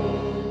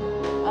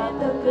sing of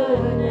the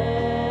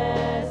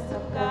goodness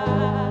of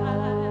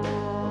God.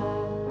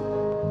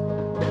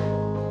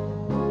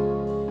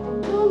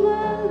 And all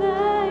my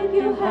life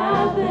you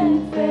have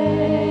been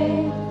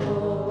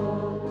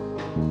faithful.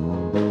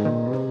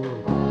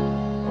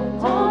 And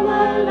all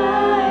my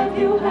life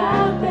you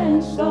have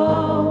been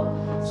so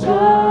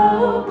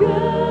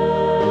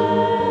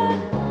good.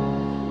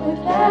 With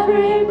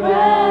every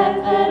breath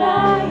that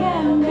I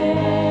am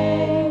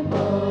able,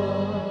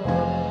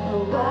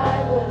 oh,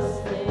 I will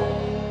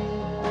sing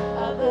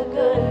of the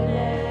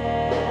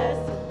goodness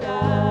of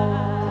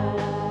God.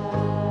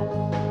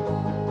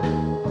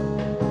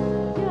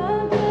 Your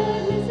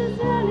goodness is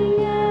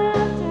running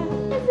after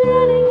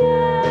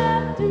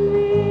me.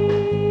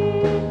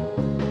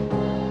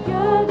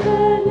 Your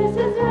goodness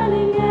is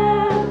running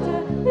after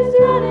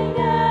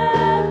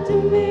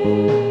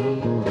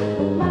me.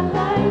 With my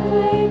life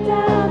laid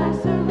down, I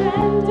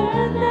surrender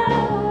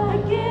now. I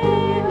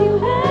give you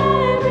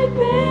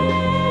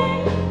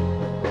everything.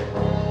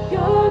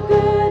 Your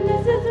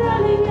goodness is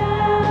running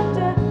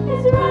after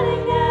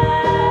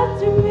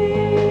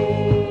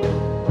me.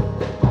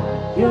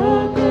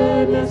 Your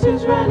goodness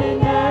is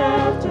running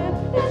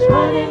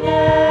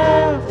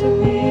after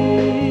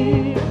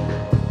me.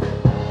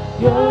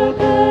 Your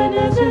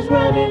goodness is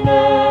running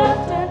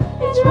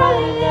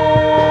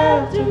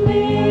after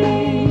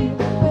me.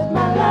 With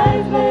my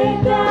life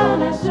laid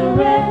down, I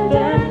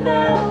surrender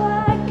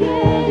now. I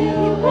give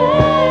you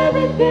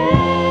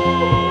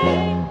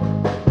everything.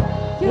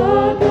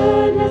 Your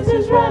goodness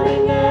is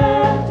running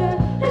after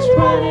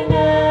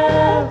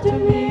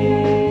me.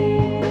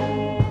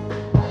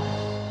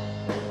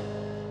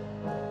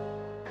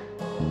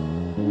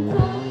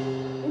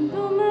 And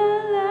all my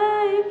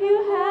life you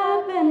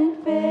have been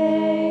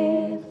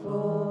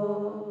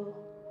faithful.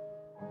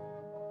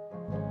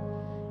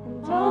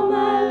 And all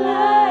my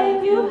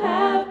life you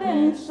have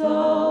been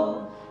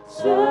so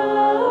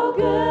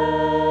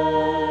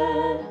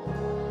good.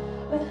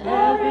 With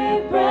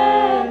every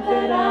breath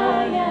that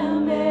I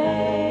am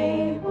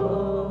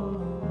able,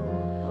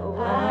 oh,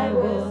 I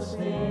will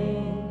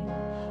sing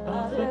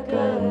of the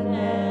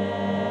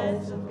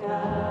goodness of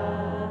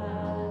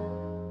God.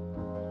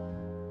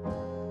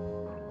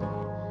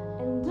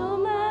 And all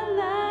my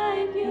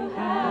life you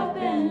have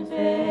been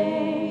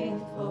faithful.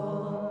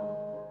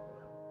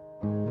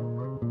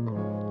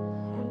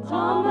 And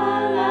all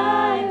my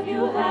life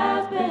you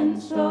have been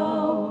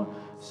so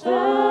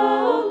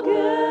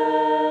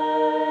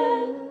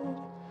good.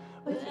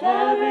 With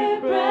every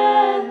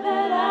breath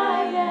that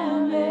I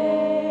am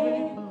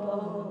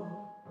able,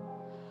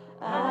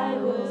 I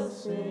will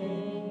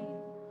sing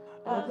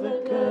of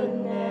the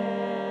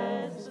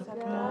goodness of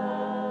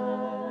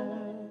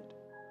God.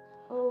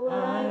 Oh,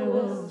 I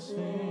will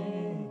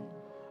sing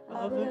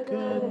of the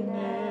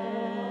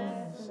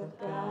goodness of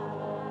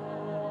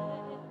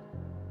God.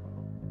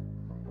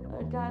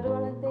 Lord God, I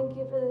want to thank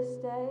you for this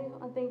day. I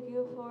want to thank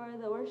you for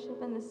the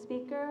worship and the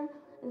speaker.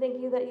 And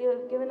thank you that you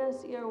have given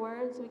us your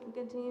words so we can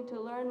continue to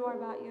learn more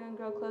about you and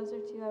grow closer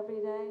to you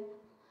every day.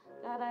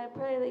 God, I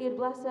pray that you'd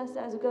bless us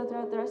as we go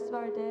throughout the rest of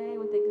our day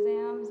with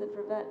exams and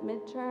for vet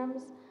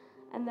midterms,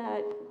 and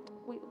that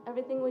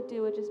everything we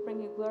do would just bring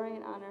you glory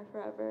and honor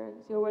forever.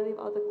 Because you're worthy of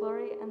all the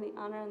glory and the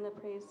honor and the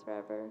praise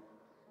forever.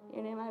 In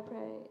your name I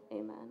pray,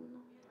 amen.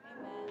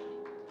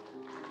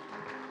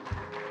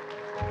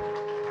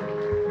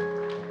 Amen.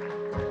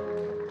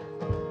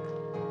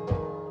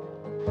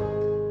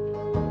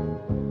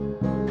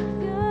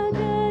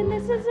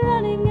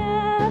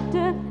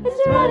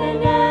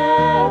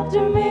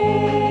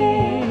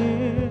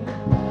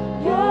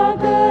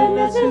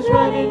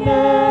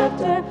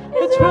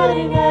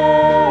 running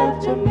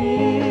after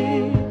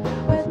me.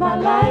 With my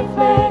life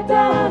laid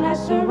down, I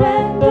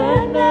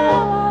surrender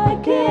now. I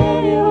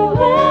give you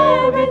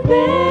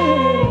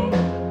everything.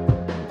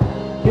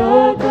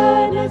 Your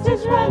goodness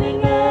is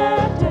running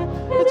after,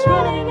 it's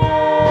running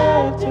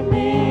after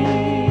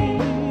me.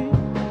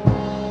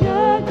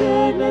 Your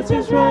goodness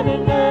is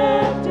running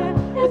after,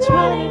 it's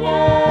running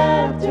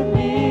after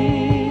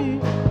me.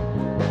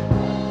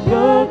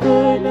 Your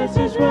goodness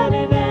is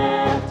running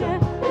after,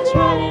 it's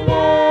running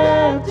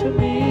after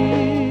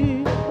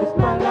me. With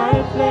my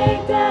life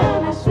laid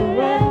down, I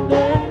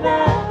surrender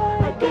now.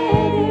 I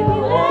give you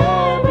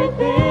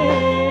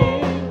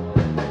everything.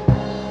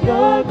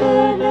 Your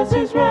goodness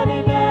is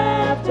running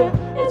after,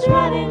 it's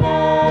running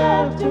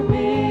after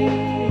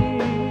me.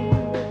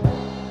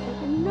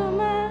 And all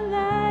my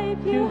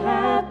life you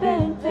have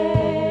been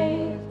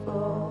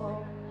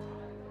faithful.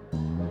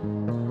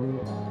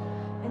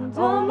 And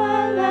all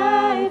my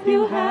life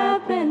you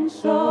have been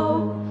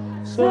so